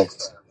crazy story.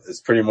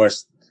 It's pretty much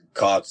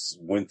cops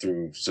went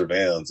through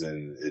surveillance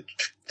and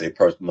they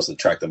must have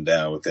tracked them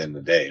down within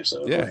the day or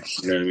so. Yeah.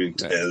 You know what I mean?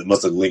 Yeah. It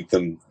must have linked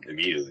them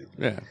immediately.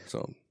 Yeah.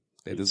 So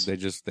they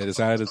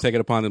decided to take it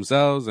upon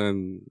themselves,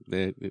 and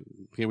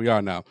here we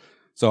are now.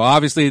 So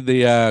obviously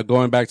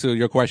going back to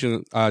your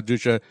question,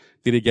 Dutra,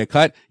 did he get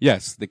cut?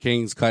 Yes, the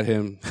Kings cut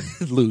him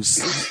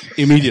loose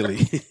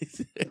immediately.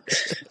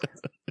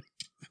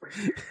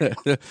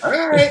 All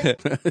right.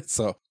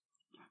 So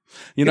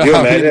how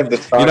they're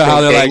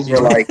like,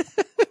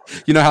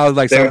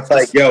 they're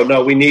like, yo,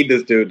 no, we need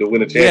this dude to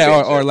win a championship.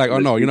 Yeah, or like, oh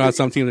no, how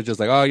some teams are just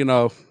like,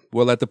 oh,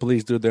 we'll let the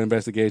police do their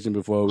investigation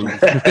before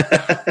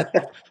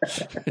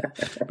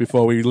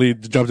we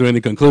jump to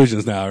any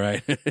conclusions now,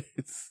 right?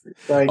 It's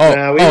like,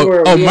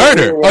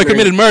 murder. He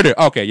committed murder.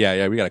 Okay,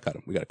 yeah, we gotta cut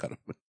him.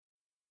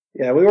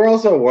 Yeah, we were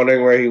also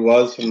wondering where he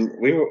was from.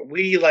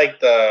 We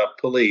like the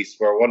police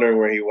were wondering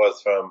where he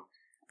was from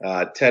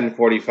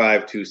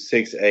 10:45 to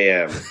 6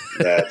 a.m.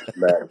 that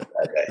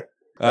day.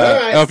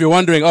 Right. If you're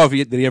wondering,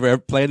 did he ever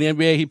play in the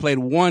NBA? He played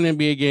one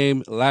NBA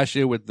game last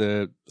year with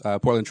the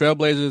Portland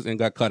Trailblazers and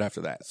got cut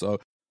after that. So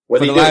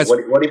what he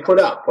put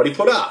up? For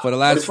the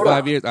last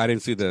 5 years, I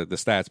didn't see the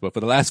stats, but for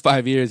the last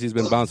 5 years, he's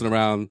been bouncing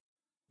around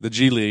the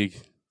G League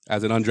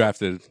as an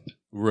undrafted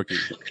rookie.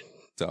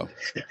 So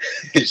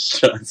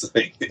Sean's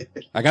like,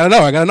 I gotta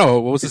know.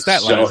 What was the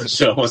stat line?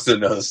 Sean wants to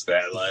know the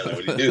stat line. Like,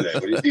 what do you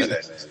do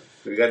that? Man?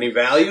 We got any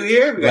value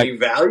here? We got any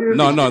value?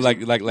 No, like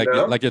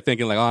you're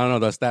thinking like, oh, I don't know,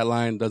 the stat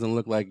line doesn't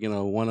look like,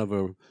 one of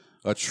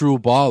a true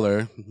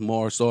baller,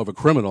 more so of a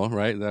criminal,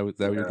 right? That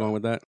you're going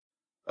with that?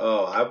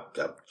 Oh, I'm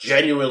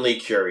genuinely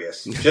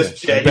curious.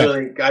 Just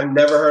genuinely. I've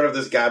never heard of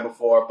this guy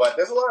before, but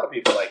there's a lot of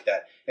people like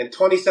that. And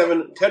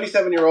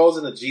 27-year-olds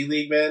in the G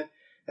League, man,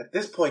 at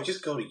this point,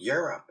 just go to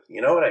Europe.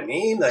 You know what I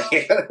mean? Like,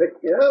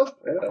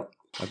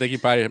 I think he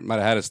probably might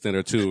have had a stint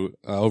or two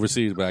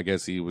overseas, but I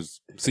guess he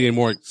was seeing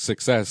more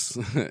success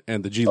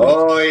in the G League.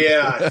 Oh,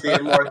 yeah,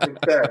 seeing more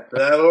success.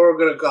 That's what we're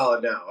going to call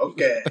it now.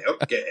 Okay.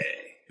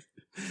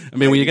 I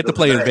mean, when you get to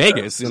play in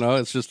Vegas,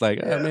 it's just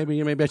like,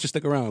 maybe I should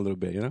stick around a little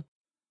bit,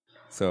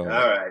 So, all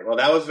right. Well,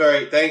 that was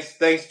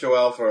thanks,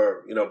 Joel,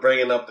 for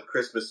bringing up the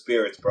Christmas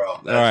spirits, bro.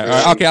 All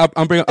right. Okay,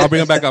 I'll bring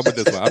him back up with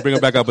this one. I'll bring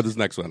him back up with this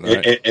next one. All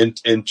right.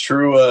 In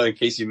true, in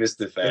case you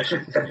missed it,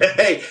 fashion.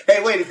 hey,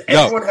 wait! Is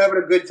everyone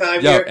having a good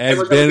time here?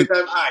 It's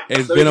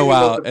been a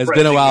while. It's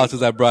been a while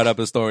since I brought up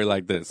a story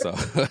like this. So,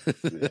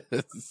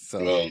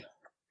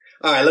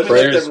 all right. Let me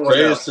prayers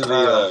to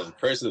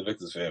the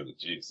victim's family.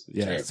 Jeez.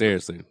 Yeah,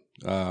 seriously.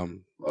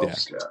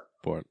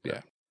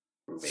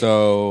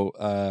 So,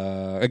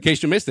 in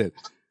case you missed it,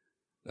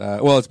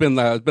 it's been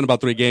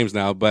about 3 games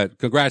now, but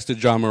congrats to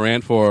John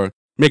Morant for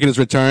making his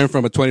return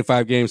from a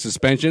 25-game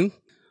suspension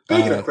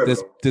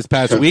this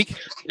past week.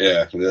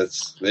 Yeah,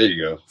 there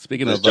you go.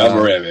 Speaking of John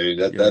Morant, baby,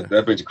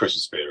 that brings a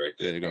Christmas spirit right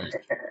there. There you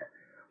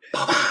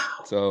go.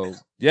 So,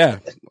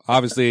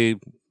 obviously,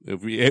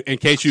 in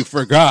case you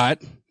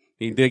forgot,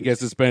 he did get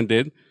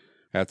suspended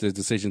after his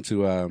decision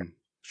to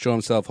show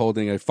himself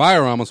holding a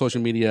firearm on social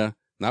media,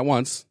 not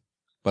once,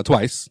 but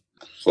twice.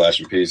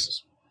 Flashing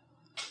pieces.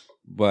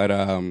 But,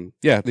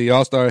 the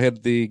All-Star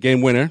hit the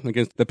game winner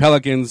against the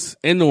Pelicans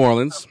in New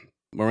Orleans.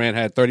 Morant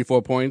had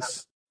 34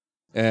 points,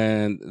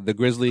 and the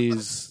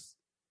Grizzlies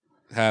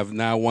have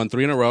now won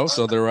 3 in a row,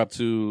 so they're up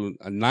to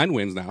 9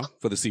 wins now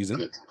for the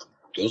season.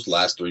 Those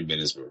last 3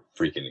 minutes were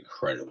freaking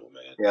incredible,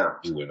 man. Yeah.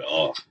 He went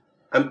off.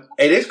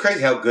 It is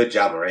crazy how good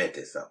Ja Morant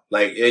is, though.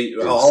 Like,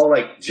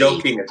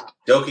 joking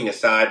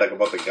aside, like,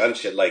 about the gun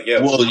shit, like,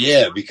 Well,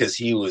 yeah, because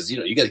he was,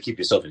 you got to keep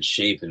yourself in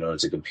shape in order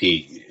to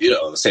compete,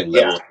 on the same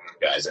level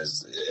guys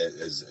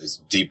as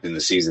deep in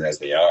the season as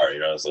they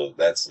are, so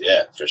that's,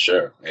 for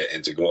sure.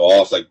 And to go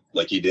off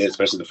like he did,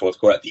 especially in the fourth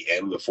quarter, at the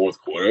end of the fourth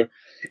quarter,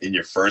 in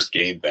your first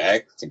game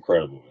back, it's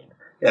incredible, man.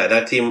 Yeah,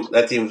 that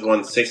team's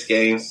won 6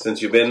 games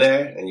since you've been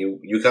there, and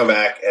you come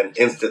back and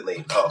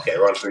instantly,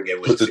 we're on 3 game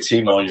win. Put the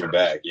team on your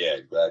back. Yeah,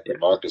 exactly. Yeah.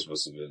 Marcus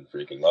must have been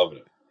freaking loving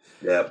it.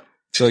 Yeah.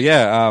 So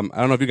I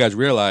don't know if you guys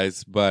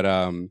realize, but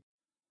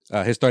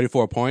his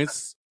 34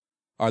 points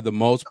are the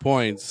most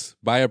points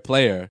by a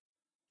player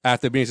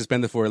after being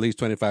suspended for at least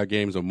 25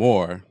 games or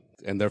more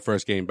in their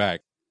first game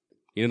back.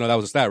 You didn't know that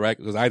was a stat, right?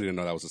 Because I didn't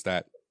know that was a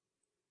stat.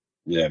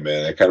 Yeah,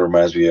 man, that kind of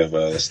reminds me of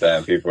a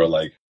stat. People are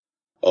like,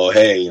 oh,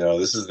 hey,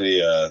 this is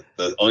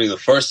only the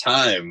first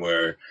time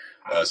where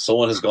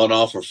someone has gone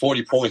off for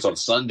 40 points on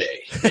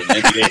Sunday in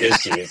NBA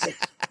history. It's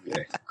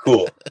like,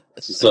 cool.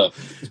 What's up?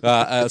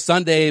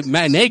 Sunday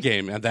matinee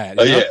game at that.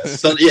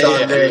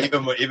 Sunday.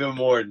 Even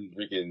more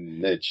freaking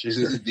niche.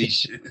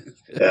 This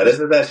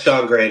is that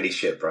Sean Grandy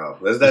shit, bro.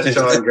 This is that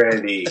Sean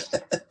Grandy.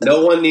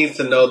 No one needs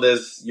to know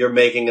this. You're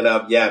making it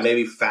up. Yeah,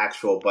 maybe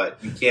factual,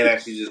 but you can't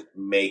actually just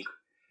make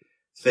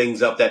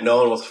things up that no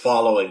one was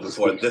following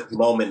before this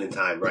moment in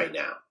time right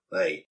now.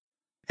 Like,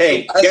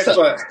 hey, guess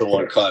what? The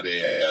one caught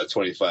a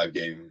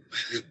 25-game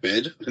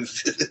bid.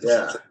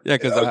 Yeah,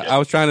 because I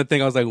was trying to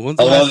think. I was like, when's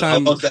the last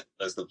time?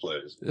 That's the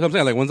players. I'm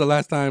saying, like, when's the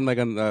last time like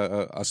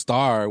a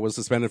star was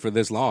suspended for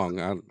this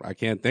long? I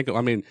can't think of.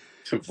 I mean,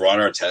 Ron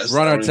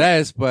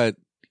Artest, but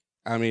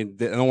I mean,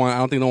 I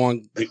don't think no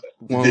one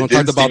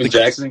talked about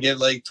Jackson get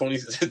like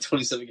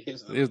 27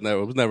 games. It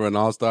was never an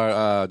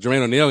all-star.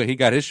 Jermaine O'Neal, he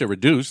got his shit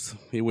reduced.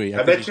 I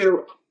bet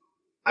you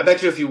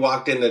if you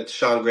walked into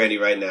Sean Grandy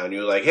right now and you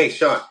were like, "Hey,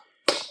 Sean,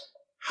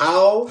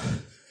 how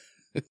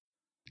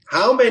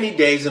many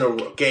games in a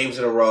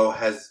row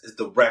is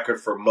the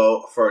record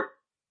for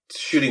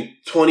shooting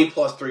 20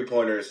 plus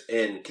 3-pointers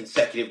in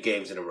consecutive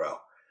games in a row?"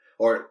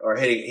 Or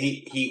hitting,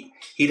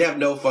 he'd have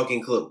no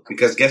fucking clue,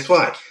 because guess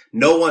what?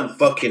 No one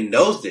fucking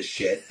knows this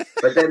shit.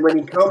 But then when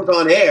he comes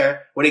on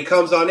air,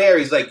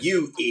 he's like,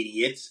 "You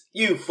idiots,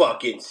 you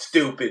fucking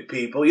stupid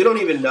people, you don't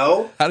even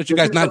know." How did you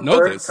guys not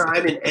know this? First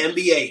time in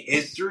NBA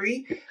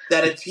history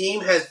that a team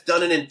has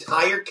done an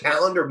entire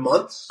calendar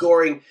month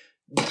scoring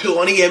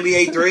 20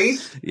 NBA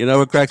threes. You know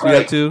what cracks me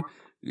up too?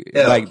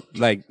 Yeah.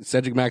 Like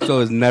Cedric Maxwell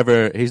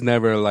he's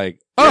never like,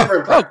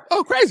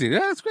 oh, crazy, yeah,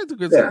 that's great.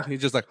 Yeah. He's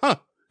just like, huh.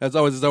 That's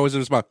always a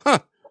response. Huh?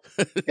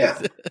 Yeah.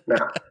 No,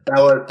 that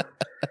was.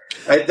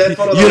 That's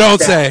one of those. You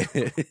don't say.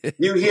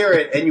 You hear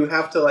it, and you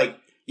have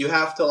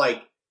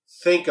to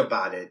think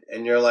about it,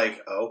 and you're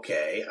like,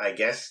 okay, I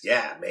guess,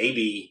 yeah,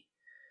 maybe.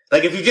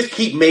 Like, if you just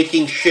keep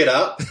making shit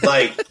up,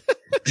 like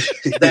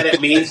that,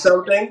 it means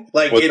something.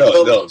 Like,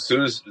 no. As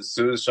soon as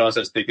Sean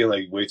starts thinking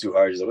like way too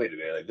hard, he's like, wait a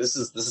minute, like this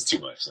is too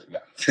much. Like, no.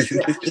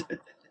 Yeah.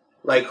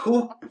 Like,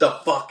 who the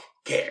fuck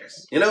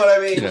cares? You know what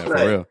I mean? Yeah, for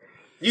real.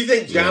 You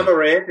think John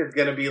Morant is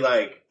going to be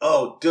like,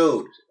 oh,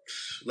 dude,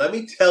 let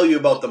me tell you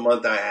about the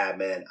month I had,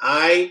 man.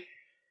 I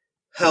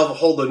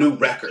hold a new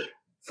record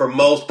for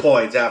most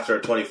points after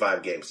a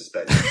 25-game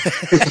suspension.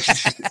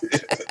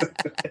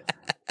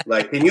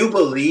 Like, can you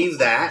believe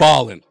that?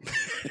 Balling.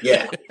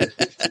 Yeah.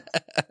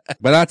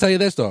 But I'll tell you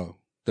this, though.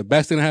 The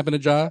best thing that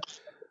happened to Ja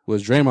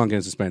was Draymond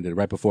getting suspended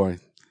right before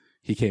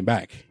he came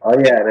back. Oh,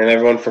 yeah, and then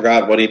everyone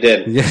forgot what he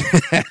did. Yeah.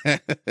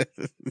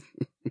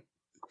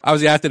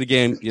 Obviously, after the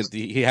game,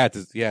 he had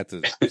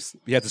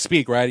to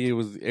speak, right?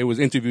 It was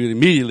interviewed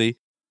immediately.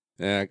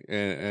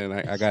 And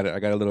I got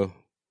a little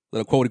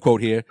quotey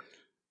quote here.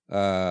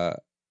 What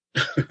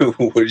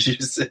did you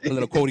say? A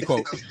little quotey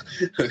quote.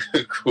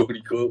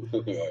 Quotey quote.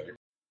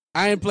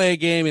 I ain't played a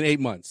game in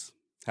 8 months.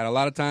 Had a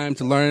lot of time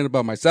to learn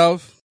about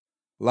myself.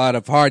 A lot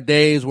of hard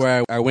days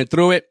where I went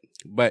through it.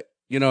 But,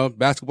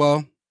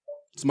 basketball,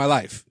 it's my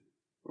life.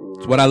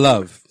 It's what I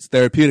love. It's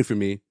therapeutic for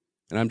me.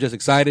 And I'm just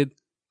excited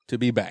to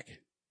be back.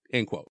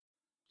 End quote.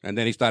 And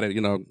then he started,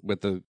 with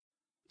the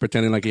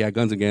pretending like he had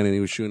guns again and he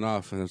was shooting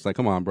off. And it's like,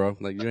 come on, bro.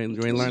 Like, you ain't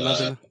learned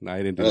nothing? No,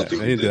 he didn't do that.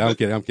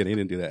 I'm kidding. He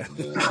didn't do that.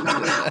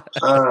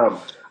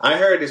 I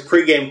heard his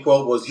pregame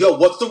quote was, yo,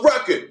 what's the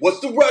record? What's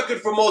the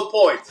record for most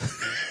points?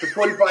 The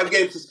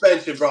 25-game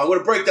suspension, bro. I'm going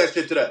to break that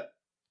shit today.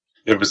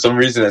 Yeah, for some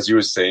reason, as you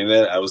were saying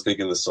that, I was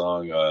thinking the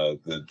song,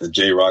 the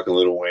J Rock and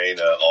Lil Wayne,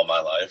 All My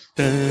Life,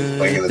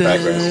 playing in the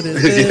background.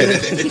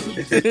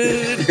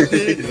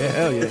 Yeah,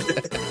 hell yeah.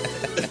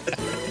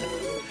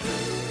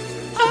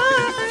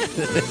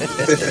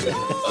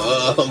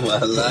 Oh my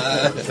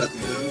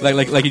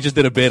life! Like he just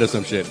did a bit or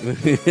some shit.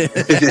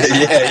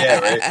 yeah,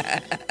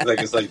 right.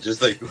 It's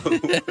just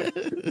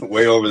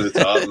way over the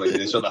top. Like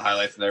they show the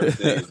highlights and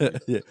everything.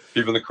 Yeah.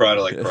 People in the crowd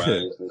are like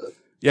crying.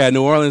 Yeah,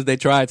 New Orleans, they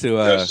tried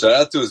to. Shout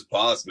out to his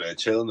boss, man.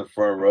 Chilling in the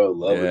front row,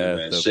 loving it,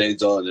 man.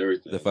 Shades on and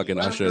everything. The fucking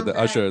Usher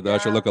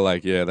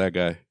lookalike. Yeah, that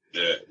guy.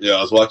 Yeah.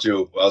 I was watching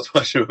with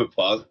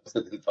Pop. I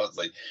was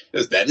like,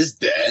 "Is that his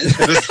dad?"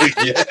 I was like,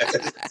 "Yeah."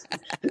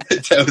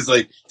 Dad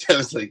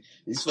was like,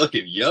 "He's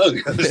fucking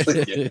young." I was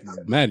like, "Yeah,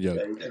 mad young."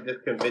 Yeah, you can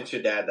just convince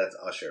your dad that's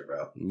Usher,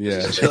 bro.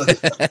 Yeah.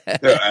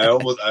 Yeah, I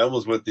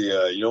almost went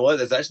the. You know what?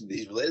 That's actually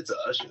he's related to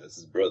Usher. That's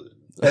his brother.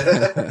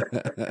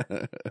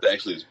 It's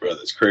actually his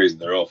brother. It's crazy.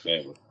 They're all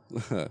family.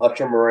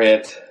 Usher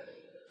Morant.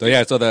 So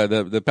yeah,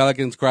 the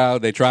Pelicans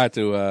crowd, they tried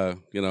to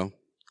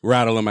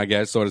rattle him, I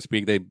guess, so to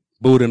speak. They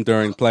booed him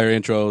during player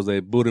intros.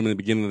 They booed him in the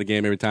beginning of the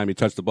game every time he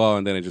touched the ball,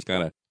 and then it just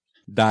kind of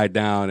died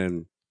down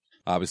and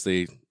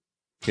obviously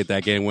hit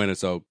that game winner.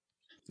 So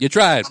you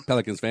tried,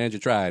 Pelicans fans. You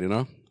tried,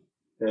 Yeah,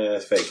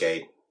 it's fake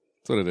hate.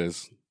 That's what it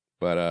is.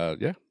 But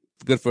yeah,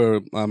 good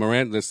for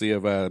Morant. Let's see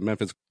if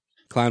Memphis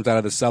climbs out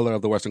of the cellar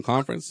of the Western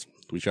Conference.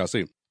 We shall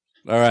see.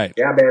 All right.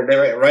 Yeah, man.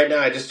 Right now,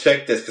 I just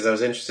checked this because I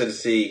was interested to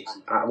see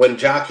when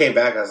Ja came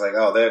back. I was like,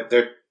 oh,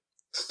 they're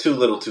it's too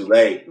little, too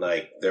late.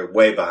 Like they're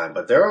way behind,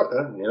 but they're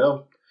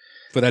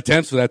for that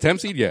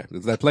 10th seed. Yeah,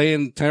 is that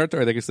play-in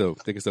territory? They can still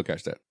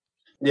catch that.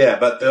 Yeah,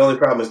 but the only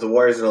problem is the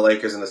Warriors and the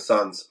Lakers and the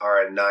Suns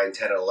are at 9,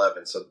 10, and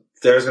 11. So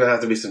there's going to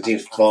have to be some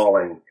teams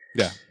falling.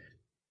 Yeah.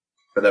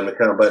 For them to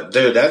come. But,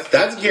 dude,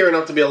 that's gearing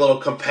up to be a little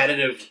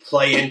competitive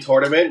play-in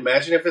tournament.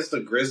 Imagine if it's the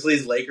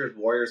Grizzlies, Lakers,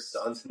 Warriors,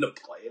 Suns in the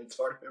play-in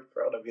tournament,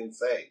 bro. That'd be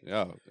insane.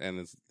 Yeah,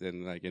 and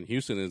in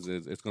Houston,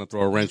 it's going to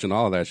throw a wrench in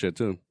all of that shit,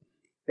 too.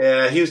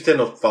 Yeah, Houston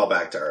will fall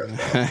back to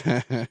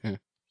earth.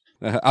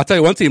 I'll tell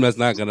you one team that's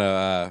not going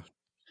to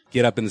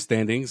get up in the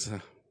standings,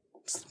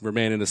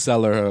 remain in the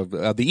cellar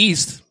of the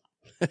East.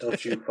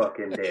 Don't you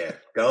fucking dare.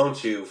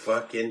 Don't you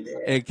fucking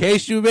dare. In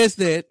case you missed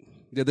it,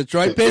 the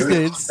Detroit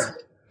Pistons...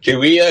 Can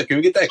we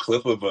get that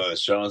clip of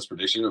Sean's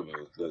prediction of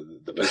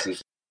the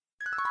Pistons?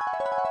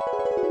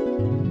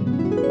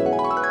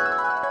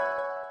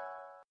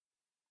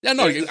 Yeah,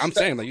 no, I'm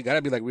saying you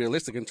gotta be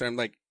realistic in terms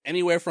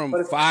anywhere from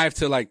 5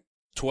 to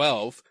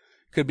 12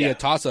 could be a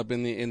toss up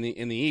in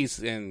the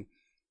East, and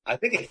I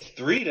think it's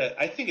 3 to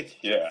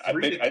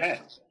 10.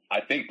 I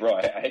think, bro,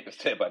 I hate to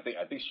say it, but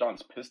I think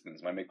Sean's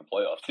Pistons might make the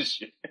playoffs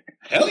this year.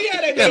 Hell yeah,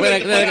 they but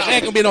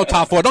ain't gonna be no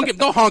top 4.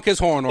 Don't honk his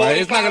horn, right?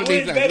 It's not gonna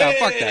be. No,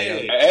 fuck that. Yo.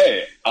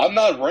 Hey, I'm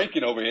not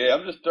ranking over here.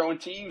 I'm just throwing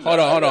teams. Hold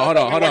on. I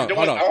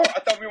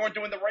thought we weren't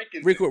doing the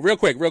rankings.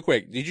 Real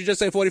quick. Did you just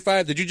say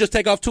 45? Did you just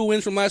take off 2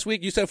 wins from last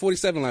week? You said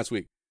 47 last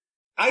week.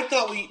 I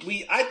thought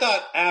I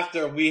thought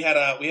after we had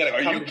a.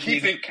 Are you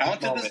keeping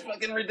count of this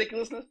fucking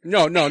ridiculousness?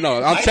 No.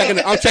 I'm checking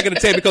the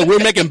tape because we're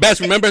making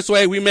bets. Remember,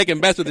 Sway? We're making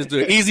bets with this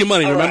dude. Easy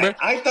money. Remember? Right.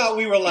 I thought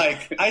we were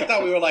like,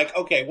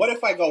 okay, what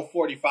if I go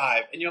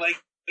 45? And you're like,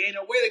 ain't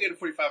no way they're getting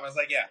 45. I was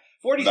like, yeah,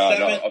 47.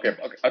 No.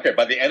 Okay.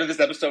 By the end of this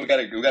episode, we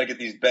gotta get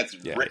these bets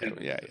written.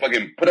 Yeah.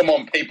 Fucking put them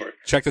on paper.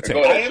 Check the tape.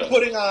 I am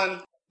putting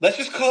on. Let's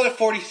just call it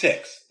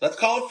 46. Let's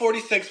call it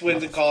 46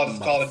 wins and call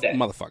it a day.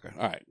 Motherfucker.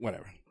 All right,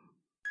 whatever.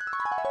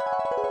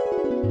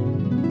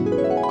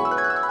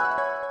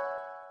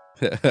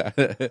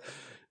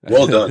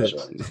 Well done,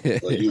 Sean.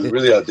 You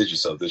really outdid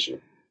yourself this year.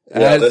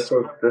 Yeah, this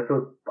was.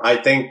 I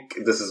think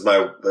this is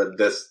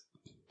this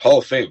Hall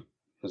of Fame.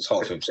 It's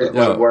Hall of Fame stuff.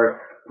 It's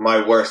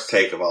my worst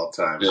take of all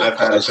time. Yeah, I've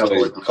had a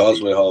couple of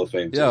Causeway Hall of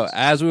Fame. Yo,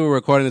 as we were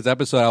recording this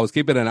episode, I was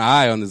keeping an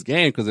eye on this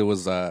game because it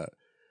was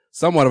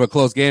somewhat of a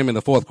close game in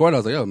the fourth quarter. I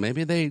was like, oh,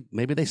 maybe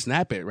they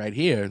snap it right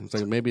here. It's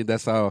like maybe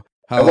that's how.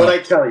 And what I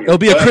tell you, it'll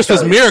be a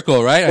Christmas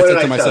miracle, right? I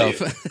said to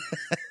myself.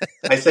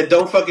 I said,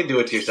 don't fucking do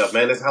it to yourself,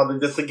 man. This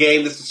is the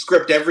game. This is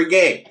script every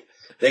game.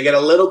 They get a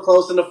little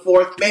close in the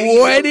fourth, maybe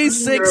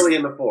 26, early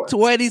in the fourth.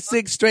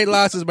 26 straight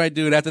losses, my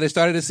dude, after they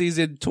started the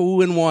season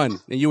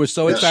 2-1. And you were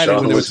so excited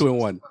when they were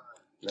 2-1.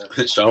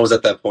 Sean was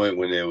at that point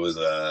when it was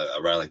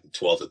around like the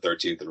 12th or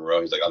 13th in a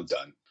row. He's like, I'm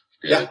done.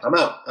 Yeah, I'm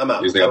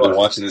out. He's like, I've been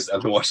watching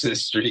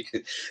this streak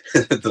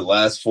the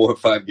last 4 or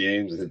 5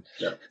 games, and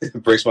it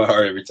breaks my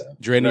heart every time.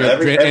 Draining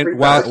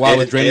while it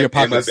was draining your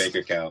pockets. My bank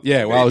account.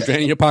 Yeah, while it was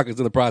draining your pockets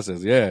in the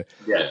process. Yeah.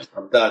 Yeah,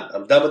 I'm done.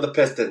 I'm done with the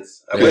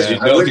Pistons.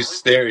 He's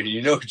staring.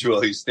 You know,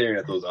 Joel, he's staring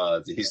at those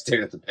odds. He's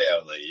staring at the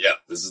payout like, yeah,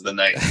 this is the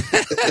night.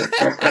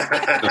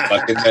 The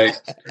fucking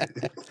night.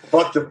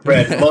 Fuck the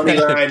spread. Money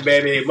line,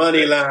 baby.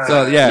 Money line.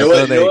 So, yeah.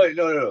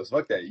 No.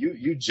 Fuck that.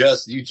 You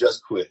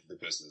just quit the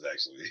Pistons,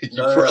 actually.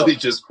 You probably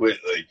just quit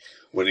like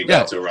when it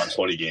got to around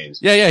 20 games.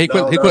 Yeah. He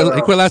quit. He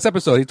quit last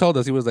episode. He told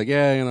us, he was like,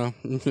 yeah,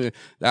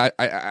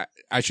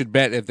 I should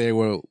bet if they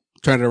will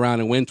turn it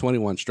around and win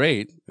 21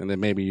 straight, and then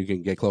maybe you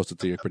can get closer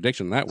to your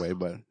prediction that way.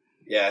 But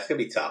yeah, it's gonna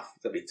be tough.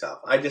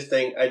 I just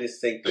think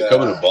they're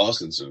coming to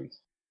Boston soon.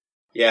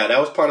 Yeah, that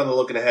was part of the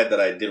looking ahead that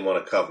I didn't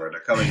want to cover. They're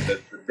coming the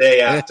day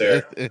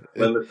after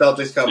when the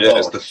Celtics come home. Yeah,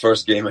 it's the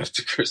first game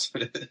after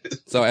Christmas.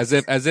 So as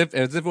if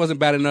it wasn't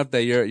bad enough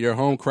that your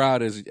home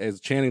crowd is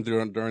chanting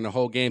during the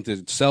whole game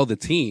to sell the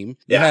team.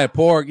 You had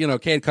poor,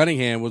 Cade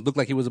Cunningham looked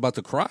like he was about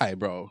to cry,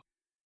 bro,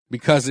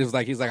 because it was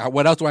like he's like,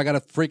 what else do I got to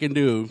freaking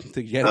do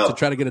to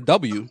try to get a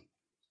W?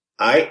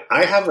 I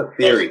have a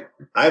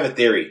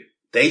theory.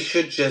 They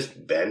should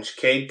just bench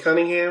Cade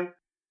Cunningham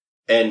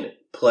and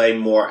play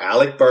more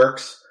Alec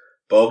Burks,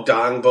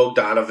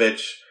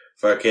 Bogdanovich,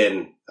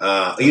 fucking,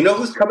 you know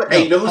who's coming?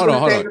 Hey, you know who's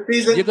going to take the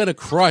season? You're going to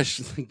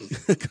crush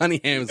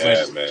Cunningham's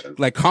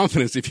like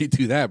confidence if you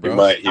do that, bro.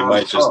 He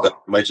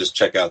might just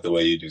check out the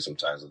way you do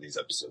sometimes on these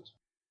episodes.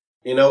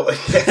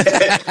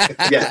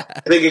 Yeah,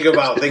 thinking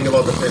about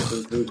the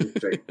Pistons losing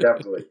streak,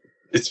 definitely.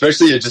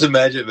 Especially, just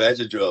imagine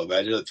Joel.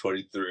 Imagine a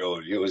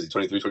 23-year-old,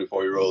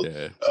 24-year-old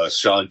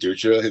Sean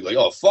Dutra. He's like,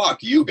 oh,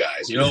 fuck you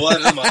guys. You know what?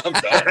 I'm done.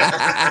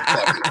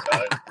 I'm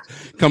done.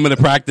 Coming to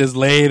practice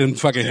late and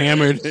fucking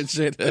hammered and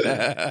shit.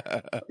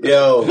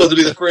 Yo. Supposed to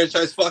be the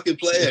franchise fucking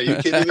player. Are you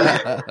kidding me?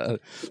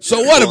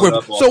 So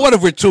what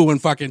if we're 2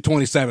 and fucking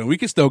 27? We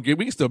can still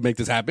make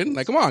this happen.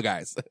 Like, come on,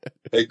 guys.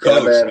 Hey,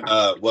 coach,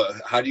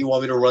 how do you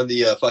want me to run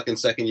the fucking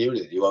second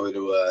unit? You want me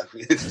to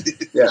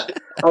yeah.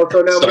 Oh,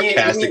 so now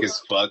sarcastic as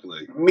fuck.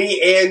 Like.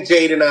 Me and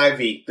Jade and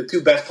Ivy, the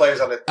 2 best players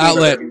on the team.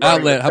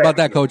 Outlet. How about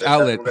that, coach?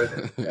 Outlet.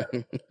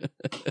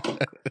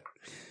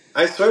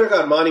 I swear to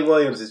God, Monty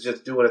Williams is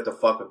just doing it to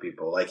fuck with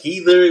people. Like,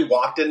 he literally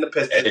walked in the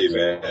Pistons. Hey,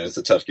 man, it's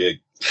a tough gig.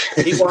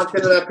 He walked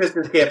into that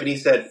Pistons camp and he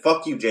said,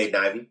 fuck you, Jade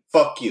and Ivy.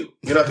 Fuck you.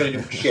 You're not going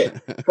to do shit.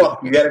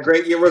 Fuck you. You had a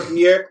great rookie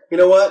year. You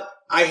know what?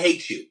 I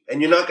hate you.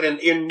 And you're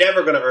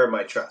never going to earn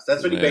my trust.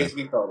 That's what he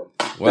basically told him.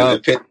 Well,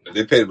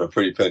 they paid him a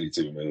pretty penny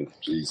too, man.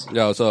 Jeez.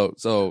 Yo,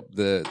 so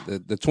the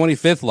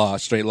 25th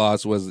straight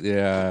loss was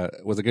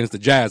against the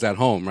Jazz at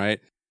home, right?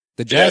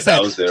 The Jazz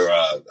that was their.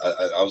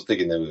 I was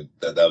thinking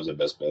that was their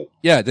best bet.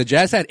 Yeah, the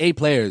Jazz had 8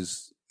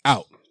 players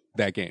out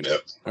that game.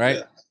 Yep. Right.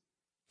 Yeah.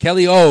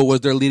 Kelly O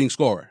was their leading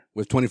scorer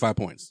with 25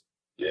 points.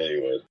 Yeah, he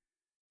was.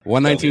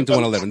 119 to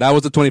 111. That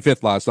was the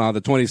 25th loss. Now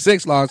the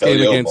 26th loss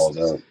came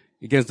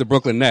against the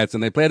Brooklyn Nets,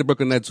 and they played the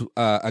Brooklyn Nets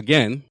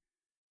again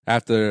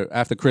after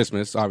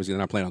Christmas. Obviously, they're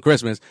not playing on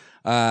Christmas,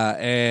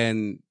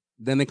 and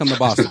then they come to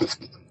Boston.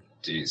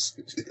 Jeez.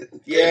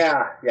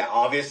 Yeah,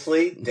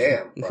 obviously.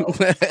 Damn, bro.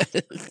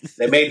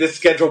 They made this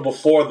schedule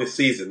before the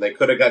season. They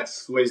could have got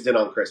squeezed in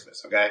on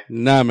Christmas, okay?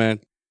 Nah, man.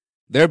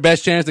 Their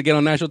best chance to get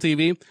on national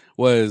TV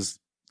was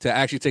to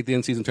actually take the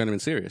in-season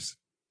tournament serious.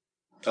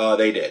 Oh,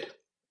 they did.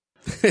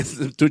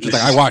 Dude's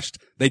like, I watched.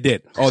 They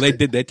did. Oh, they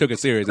did. They took it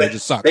serious. They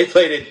just sucked. They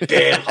played it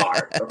damn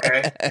hard,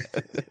 okay?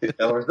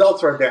 The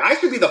results weren't there. I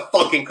should be the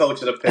fucking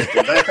coach of the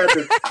Pistons.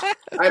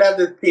 I'd have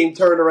this team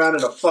turned around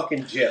in a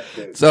fucking jiff,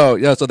 dude. So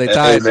they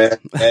tied. Hey, man.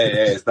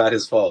 Hey, it's not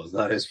his fault. It's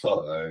not his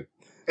fault. All right.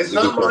 It's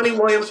not Monty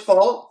Williams'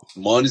 fault.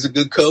 Monty's a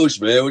good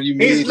coach, man. What do you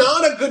mean? He's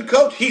not a good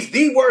coach. He's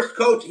the worst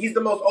coach. He's the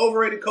most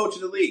overrated coach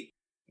in the league.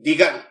 He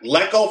got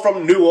let go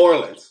from New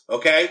Orleans,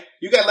 okay?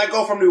 You got let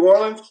go from New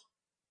Orleans?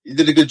 He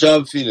did a good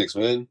job in Phoenix,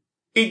 man.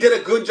 He did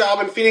a good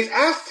job in Phoenix.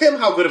 Ask him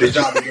how good of a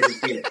job he did in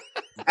Phoenix.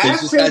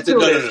 Ask him how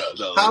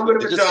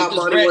good of a job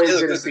Monty Williams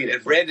did in Phoenix.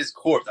 It ran his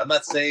course. I'm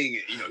not saying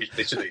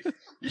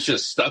you should have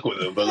stuck with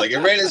him, but it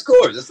ran his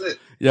course. That's it.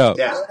 Yo,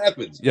 what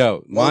happens?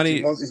 Yo,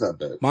 Monty's not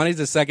bad. Monty's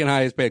the second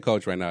highest paid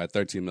coach right now at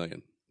 $13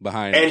 million.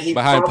 Behind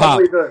Pop.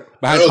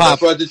 Behind Pop.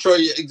 That's why Detroit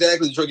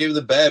gave him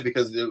the bad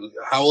because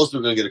how else are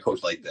we going to get a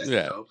coach like that?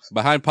 Yeah. You know?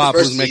 Behind Pop,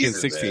 who's making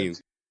 16.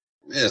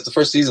 Yeah, it's the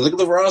first season. Look at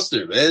the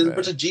roster, man. There's a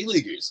bunch of G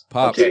Leaguers.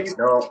 Pop. Okay,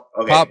 no.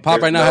 Okay.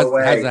 Pop right now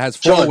has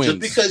 4 Sean, wins.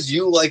 Just because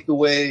you like the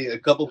way a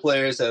couple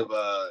players have,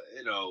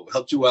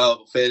 helped you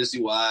out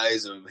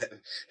fantasy-wise and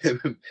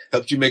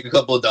helped you make a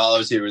couple of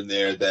dollars here and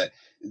there, that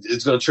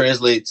it's going to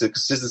translate to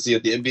consistency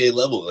at the NBA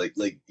level.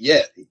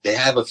 Yeah, they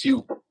have a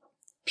few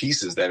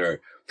pieces that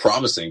are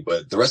promising,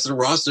 but the rest of the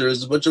roster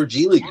is a bunch of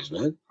G Leaguers,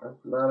 man.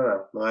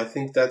 No. I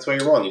think that's where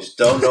you're wrong. You just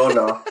don't know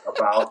enough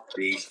about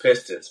these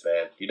Pistons,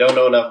 man. You don't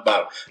know enough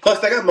about them. Plus,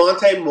 they got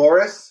Monte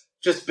Morris,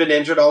 just been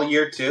injured all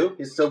year, too.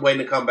 He's still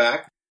waiting to come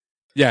back.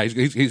 Yeah,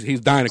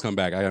 he's dying to come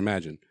back, I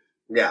imagine.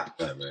 Yeah.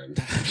 Man.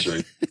 Sure.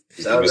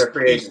 That was their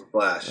free agent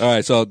splash. All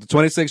right, so the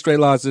 26 straight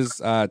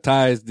losses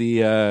ties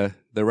the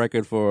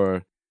record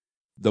for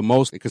the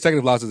most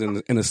consecutive losses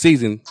in a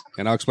season,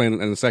 and I'll explain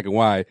in a second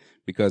why.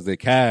 Because the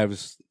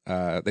Cavs,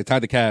 they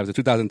tied the Cavs, the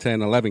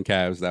 2010-11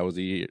 Cavs. That was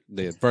the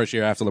first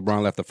year after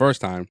LeBron left the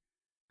first time.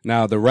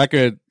 Now, the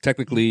record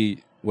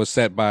technically was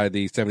set by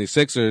the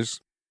 76ers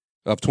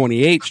of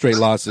 28 straight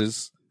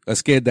losses, a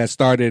skid that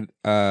started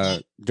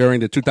during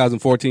the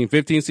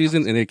 2014-15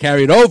 season, and it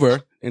carried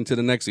over into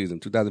the next season,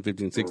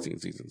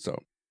 2015-16 season.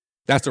 So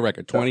that's the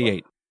record,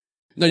 28.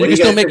 No, you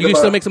can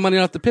still make some money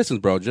off the Pistons,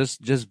 bro.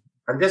 Just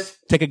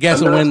take a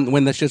guess on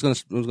when that shit's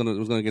was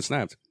gonna get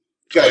snapped.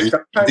 Guys, you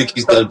think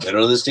he's done better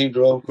on this team,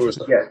 Joel? Of course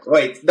not. Yeah,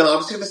 wait. No, I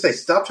was going to say,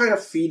 stop trying to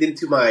feed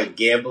into my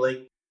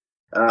gambling.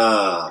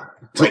 My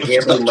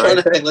gambling trying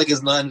mindset. to act like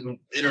it's not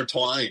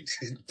intertwined.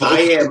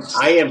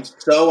 I am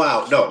so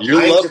out. No,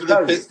 your love for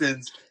the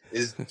Pistons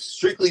is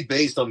strictly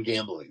based on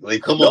gambling.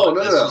 Like, come on.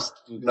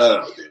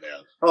 No.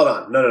 Hold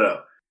on.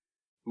 No.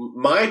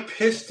 My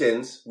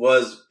Pistons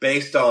was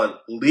based on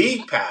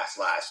League Pass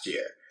last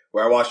year,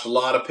 where I watched a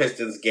lot of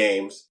Pistons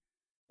games.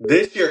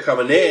 This year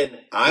coming in,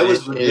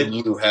 and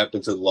you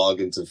happen to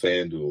log into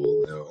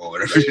FanDuel or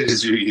whatever it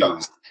is you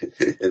use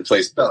and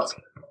place bets.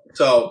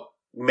 So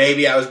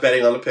maybe I was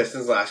betting on the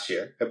Pistons last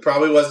year. It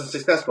probably wasn't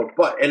successful,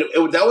 but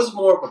that was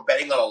more of a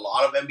betting on a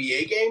lot of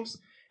NBA games.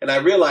 And I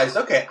realized,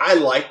 okay, I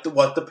like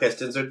what the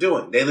Pistons are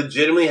doing. They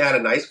legitimately had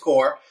a nice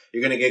core.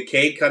 You're going to get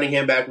Cade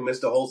Cunningham back, who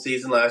missed the whole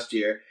season last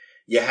year.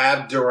 You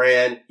have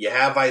Durant. You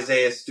have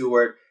Isaiah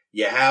Stewart.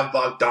 You have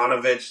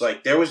Bogdanovich.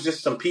 Like, there was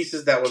just some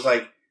pieces that was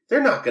like,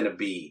 they're not going to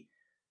be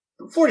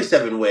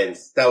 47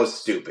 wins. That was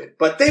stupid.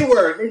 But they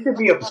should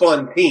be a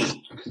fun team.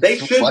 They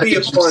should be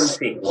a fun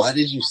team. Why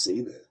did you say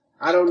that?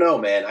 I don't know,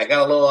 man. I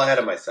got a little ahead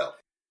of myself.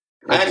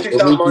 I actually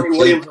thought Monty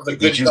Williams was a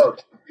good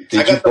coach.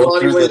 I got the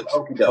Monty Williams.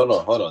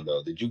 Hold on,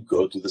 though. Did you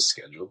go through the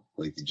schedule?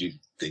 Like, did you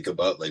think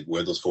about, like,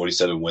 where those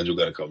 47 wins were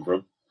going to come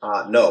from?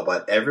 No,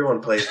 but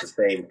everyone plays the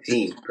same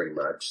team pretty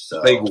much.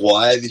 So, like,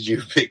 why did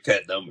you pick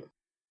that number?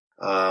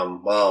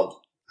 Well,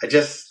 I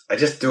just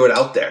threw it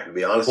out there, to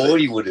be honest.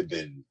 40 would have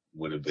been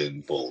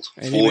bold.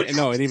 And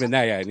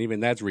even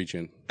that's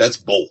reaching. That's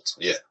bold.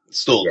 Yeah, it's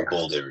still a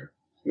bold area.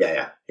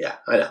 Yeah.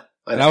 I know.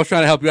 And I was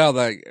trying to help you out.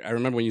 Like, I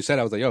remember when you said,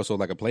 I was like, yo, so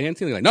like a play-in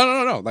team? Like,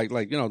 no.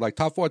 Like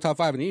top 4, top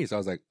 5 in the East. I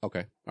was like,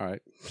 okay, all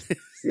right.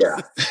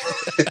 Yeah.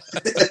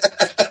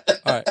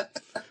 All right.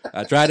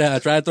 I tried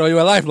to throw you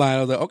a lifeline.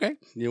 I was like, okay,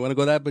 you want to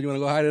go that, but you want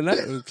to go higher than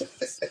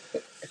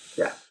that?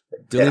 Yeah.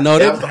 Duly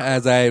noted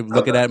as I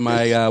look at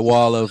my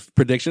wall of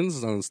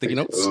predictions on sticky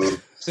notes.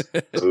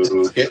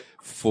 Okay.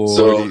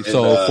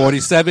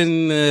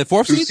 47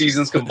 fourth two seed?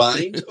 seasons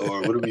combined,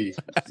 or what do we?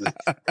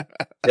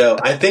 No,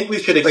 I think we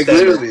should extend.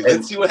 Literally,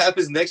 let's see what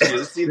happens next year.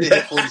 Let's see if they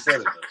hit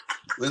 47.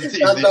 Let's see.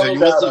 You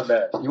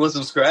want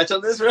some scratch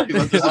on this, right?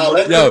 Let's put some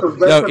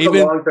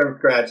long-term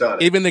scratch on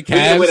it. Even the Cavs, we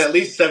can win at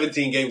least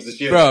 17 games this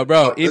year,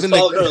 bro. Let's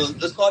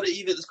call it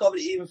even. Let's call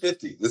it even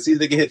 50. Let's see if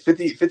they can hit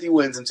 50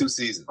 wins in 2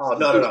 seasons. Oh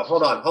no!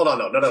 Hold on, no,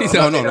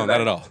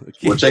 not at all.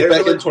 We'll check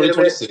back in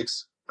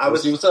 2026.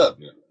 See what's up.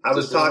 I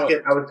was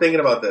thinking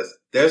about this.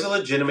 There's a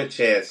legitimate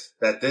chance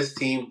that this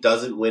team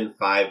doesn't win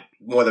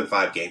more than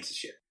 5 games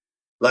this year.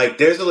 Like,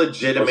 there's a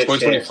legitimate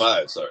chance.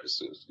 2025, sorry.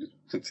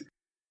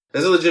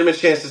 There's a legitimate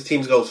chance this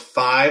team goes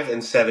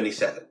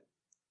 5-77.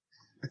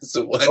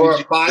 So why or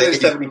did you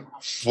 5-70?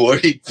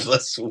 40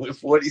 plus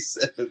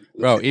 47.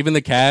 Bro, even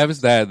the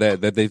Cavs that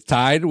they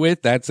tied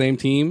with that same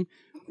team.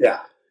 Yeah.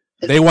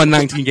 They won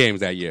 19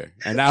 games that year,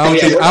 and I don't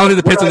think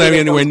the Pistons are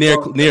anywhere near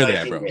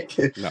that, bro.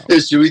 No.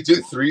 Should we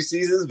do 3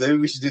 seasons? Maybe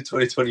we should do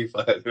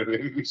 2025.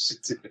 Maybe we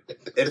should do.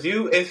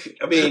 Maybe we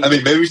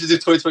should do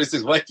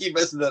 2026. Why keep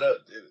messing that up,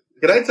 dude?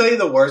 Can I tell you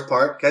the worst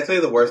part?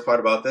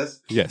 About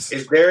this? Yes.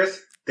 Is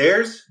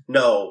there's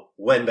no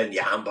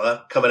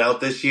Wembanyama coming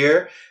out this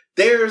year.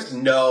 There's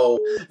no.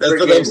 That's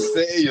what I'm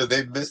saying. Yo,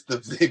 they missed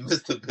the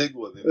big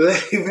one. They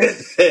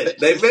missed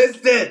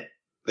it.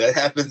 That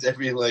happens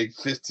every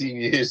 15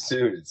 years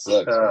too. It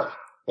sucks.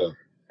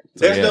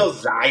 There's no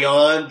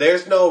Zion.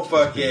 There's no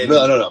fucking.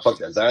 No. Fuck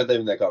that. Zion's not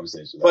even in that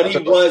conversation. But he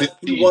was.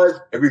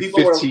 Every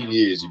 15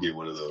 years, you get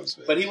one of those.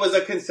 Man. But he was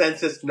a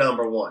consensus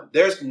number 1.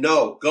 There's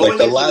no going.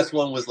 The last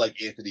one was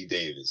Anthony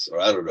Davis, or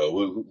I don't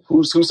know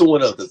who's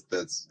someone else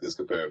that's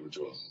comparable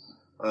to him.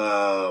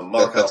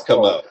 That's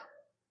come out.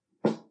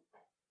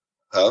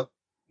 Huh?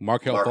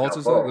 Markelle Fultz,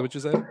 is that what you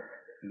said?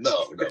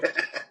 No.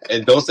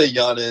 And don't say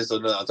Giannis. Or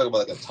no, I'm talking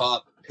about like a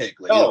top pick.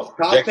 Like, top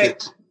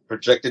pick.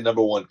 Projected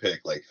number one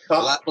pick. Like the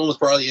last one was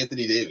probably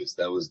Anthony Davis.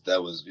 That was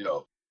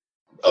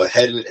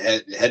head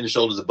and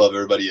shoulders above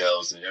everybody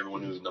else, and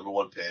everyone knew was number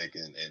one pick,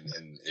 and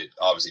it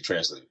obviously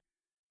translated.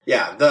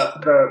 Yeah,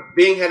 the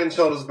being head and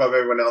shoulders above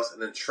everyone else,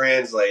 and then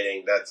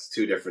translating, that's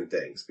two different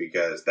things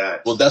because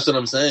that. Well, that's what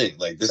I'm saying.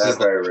 Like this is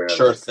a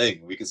sure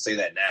thing. We can say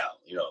that now,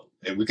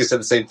 and we can say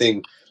the same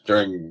thing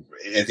during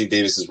Anthony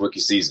Davis's rookie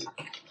season.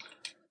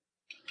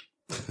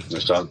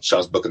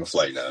 Sean's booking a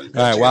flight now.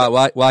 All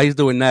right, while he's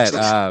doing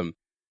that,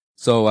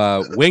 so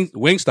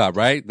Wingstop,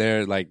 right?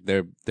 They're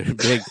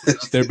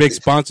big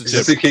sponsorship.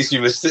 Just in case you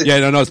missed it.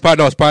 Yeah, no, it's part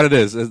of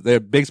this. Their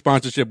big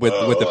sponsorship with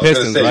the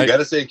Pistons, right? You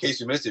gotta say in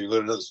case you missed it. You go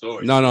to another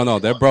story. No.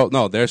 Their their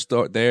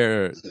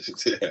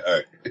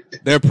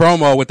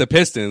promo with the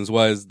Pistons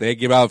was they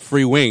give out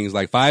free wings,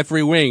 like 5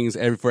 free wings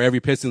for every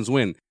Pistons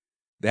win.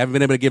 They haven't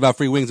been able to give out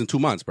free wings in 2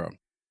 months, bro.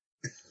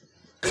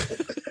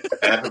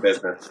 Half a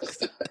business.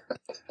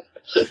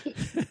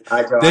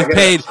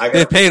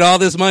 They've paid all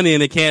this money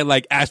and they can't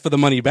like ask for the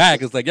money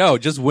back. It's like, yo,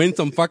 just win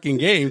some fucking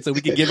games so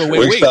we can give away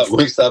wings.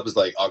 Wingstop is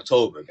like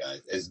October,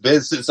 guys. It's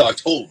been since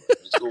October.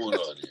 What's going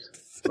on here?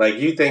 Like,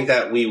 you think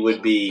that we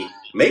would be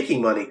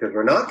making money because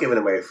we're not giving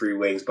away free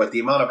wings, but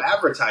the amount of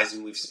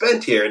advertising we've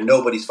spent here and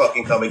nobody's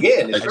fucking coming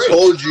in. I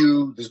told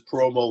you this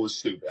promo was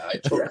stupid.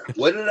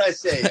 What did I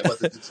say about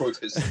the Detroit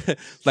Pistons?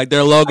 Like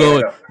their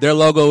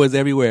logo is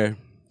everywhere.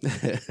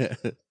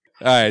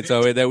 All right,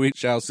 so then we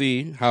shall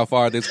see how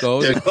far this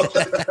goes.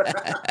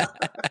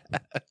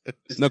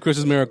 No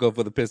Christmas miracle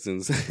for the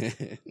Pistons.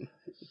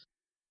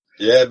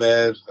 Yeah,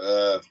 man.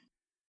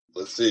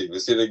 Let's see.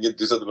 Let's see if they can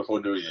do something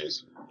before New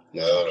Year's.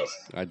 No.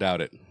 I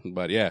doubt it.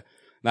 But yeah.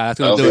 Nah,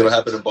 that's I don't think it'll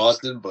happen in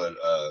Boston, but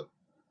I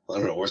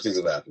don't know. Worst things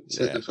have happened.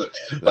 Yeah.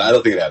 but I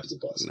don't think it happens in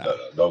Boston. No,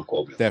 don't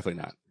quote me.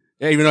 Definitely not.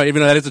 Yeah, even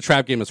though that is a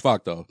trap game as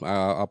fuck, though.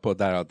 I'll put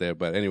that out there.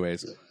 But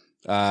anyways.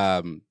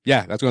 Yeah,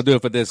 that's gonna do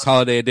it for this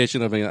holiday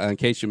edition of In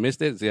Case You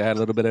Missed It. So I had a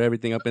little bit of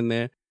everything up in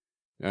there,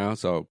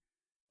 so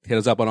hit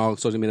us up on all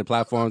social media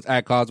platforms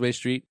at Causeway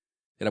Street.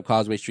 Hit up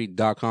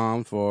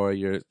causewaystreet.com for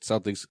your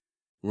Celtics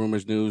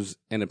rumors, news,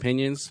 and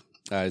opinions.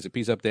 There's a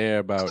piece up there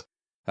about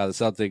how the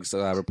Celtics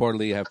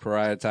reportedly have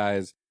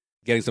prioritized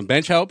getting some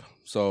bench help.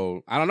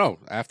 So I don't know,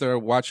 after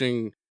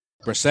watching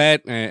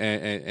Brissett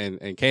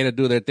and Kata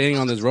do their thing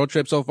on this road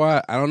trip so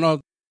far, I don't know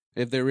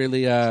if they're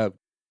really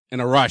in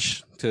a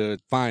rush to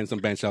find some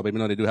bench help, even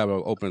though they do have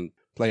an open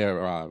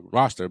player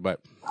roster. But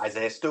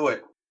Isaiah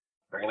Stewart,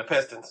 bringing the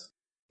Pistons.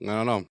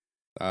 I don't know.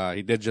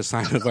 He did just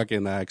sign a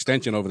fucking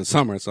extension over the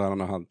summer, so I don't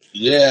know how.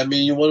 Yeah, I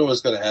mean, you wonder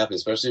what's going to happen,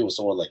 especially with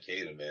someone like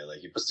Kata, man.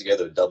 Like, he puts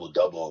together a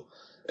double-double,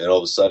 and all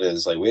of a sudden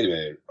it's like, wait a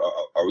minute,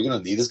 are we going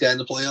to need this guy in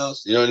the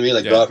playoffs? You know what I mean?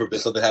 Like, God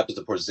forbid something happens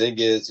to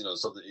Porzingis,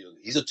 something.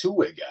 He's a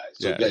two-way guy,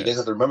 so you guys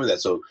have to remember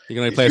that. So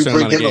if you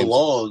bring him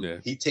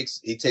along, he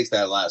takes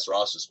that last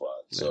roster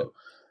spot. So.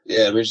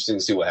 Yeah, I'm interested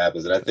to see what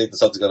happens, and I think the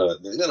Celtics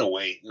gonna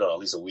wait, at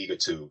least a week or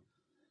two.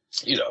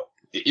 You know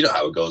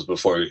how it goes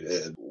before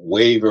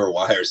waiver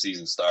wire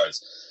season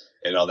starts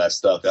and all that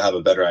stuff. They'll have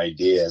a better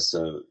idea as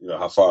to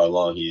how far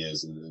along he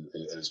is in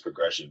his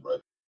progression.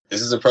 But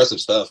this is impressive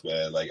stuff,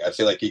 man. Like, I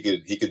feel like he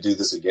could do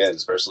this again,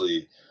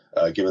 especially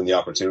given the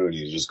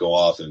opportunity to just go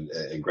off and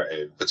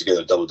put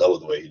together a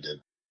double-double the way he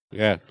did.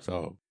 Yeah.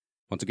 So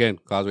once again,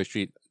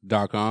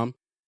 CausewayStreet.com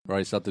for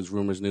all Celtics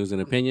rumors, news,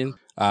 and opinion.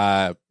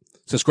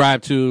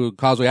 Subscribe to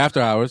Causeway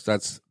After Hours.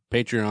 That's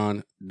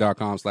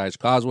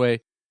patreon.com/Causeway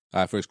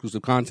for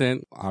exclusive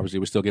content. Obviously,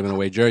 we're still giving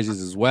away jerseys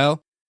as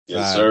well.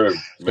 Yes, sir.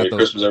 Merry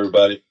Christmas,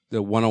 everybody.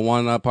 The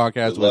 101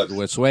 podcast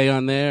with Sway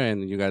on there,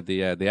 and you got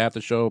the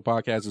After Show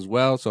podcast as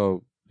well.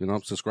 So,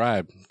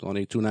 subscribe. It's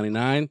only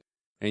 $2.99,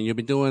 and you'll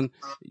be doing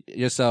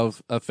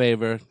yourself a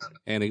favor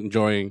and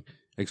enjoying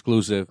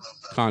exclusive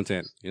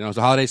content. It's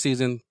a holiday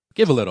season.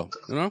 Give a little,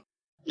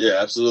 Yeah,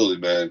 absolutely,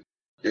 man.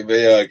 Give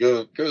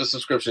a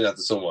subscription out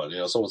to someone,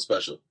 someone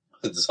special.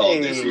 This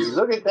holiday season.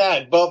 Look at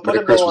that. But put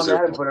a bow on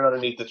that and put it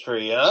underneath the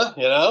tree,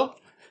 huh?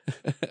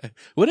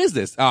 What is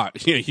this?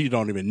 You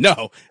don't even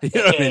know. You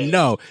don't even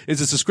know.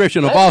 It's a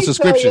subscription of all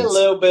subscriptions. Let me tell you a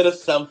little bit of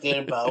something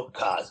about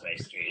Causeway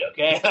Street,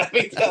 okay? Let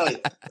me tell you.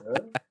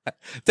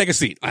 Take a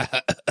seat.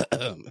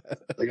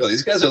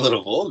 These guys are a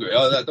little vulgar.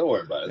 Oh, don't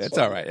worry about it. It's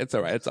all right. It's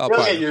all right. It's all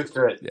You'll get used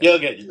to it. Yeah. You'll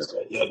get used to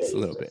it. A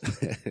little bit.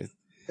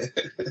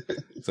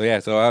 So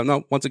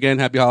once again,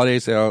 happy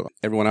holidays to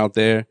everyone out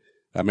there.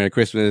 Merry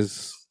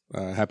Christmas,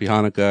 happy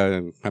Hanukkah,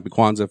 and happy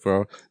Kwanzaa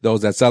for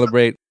those that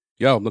celebrate.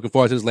 Looking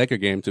forward to this Laker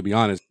game, to be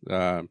honest.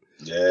 Yeah,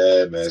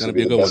 man. It's going to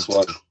be a good one. It's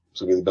going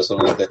to be the best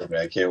one of the day,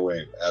 man. I can't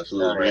wait.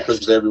 Absolutely. Merry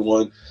Christmas,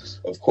 everyone.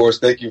 Of course,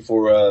 thank you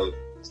for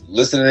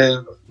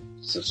listening,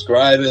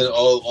 subscribing,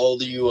 all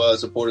the you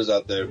supporters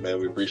out there, man.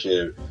 We appreciate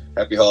it.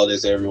 Happy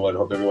holidays to everyone.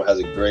 Hope everyone has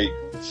a great,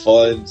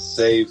 fun,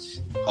 safe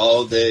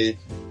holiday.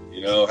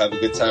 Have a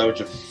good time with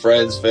your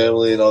friends,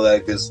 family, and all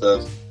that good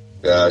stuff.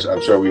 Gosh,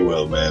 I'm sure we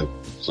will, man.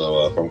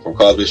 So from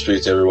Causeway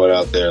Street to everyone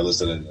out there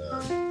listening,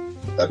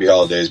 happy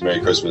holidays,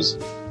 Merry Christmas,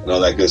 and all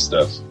that good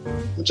stuff.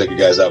 We'll check you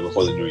guys out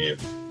before the new year.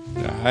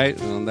 All right.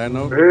 On that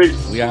note,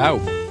 Peace. we are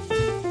out.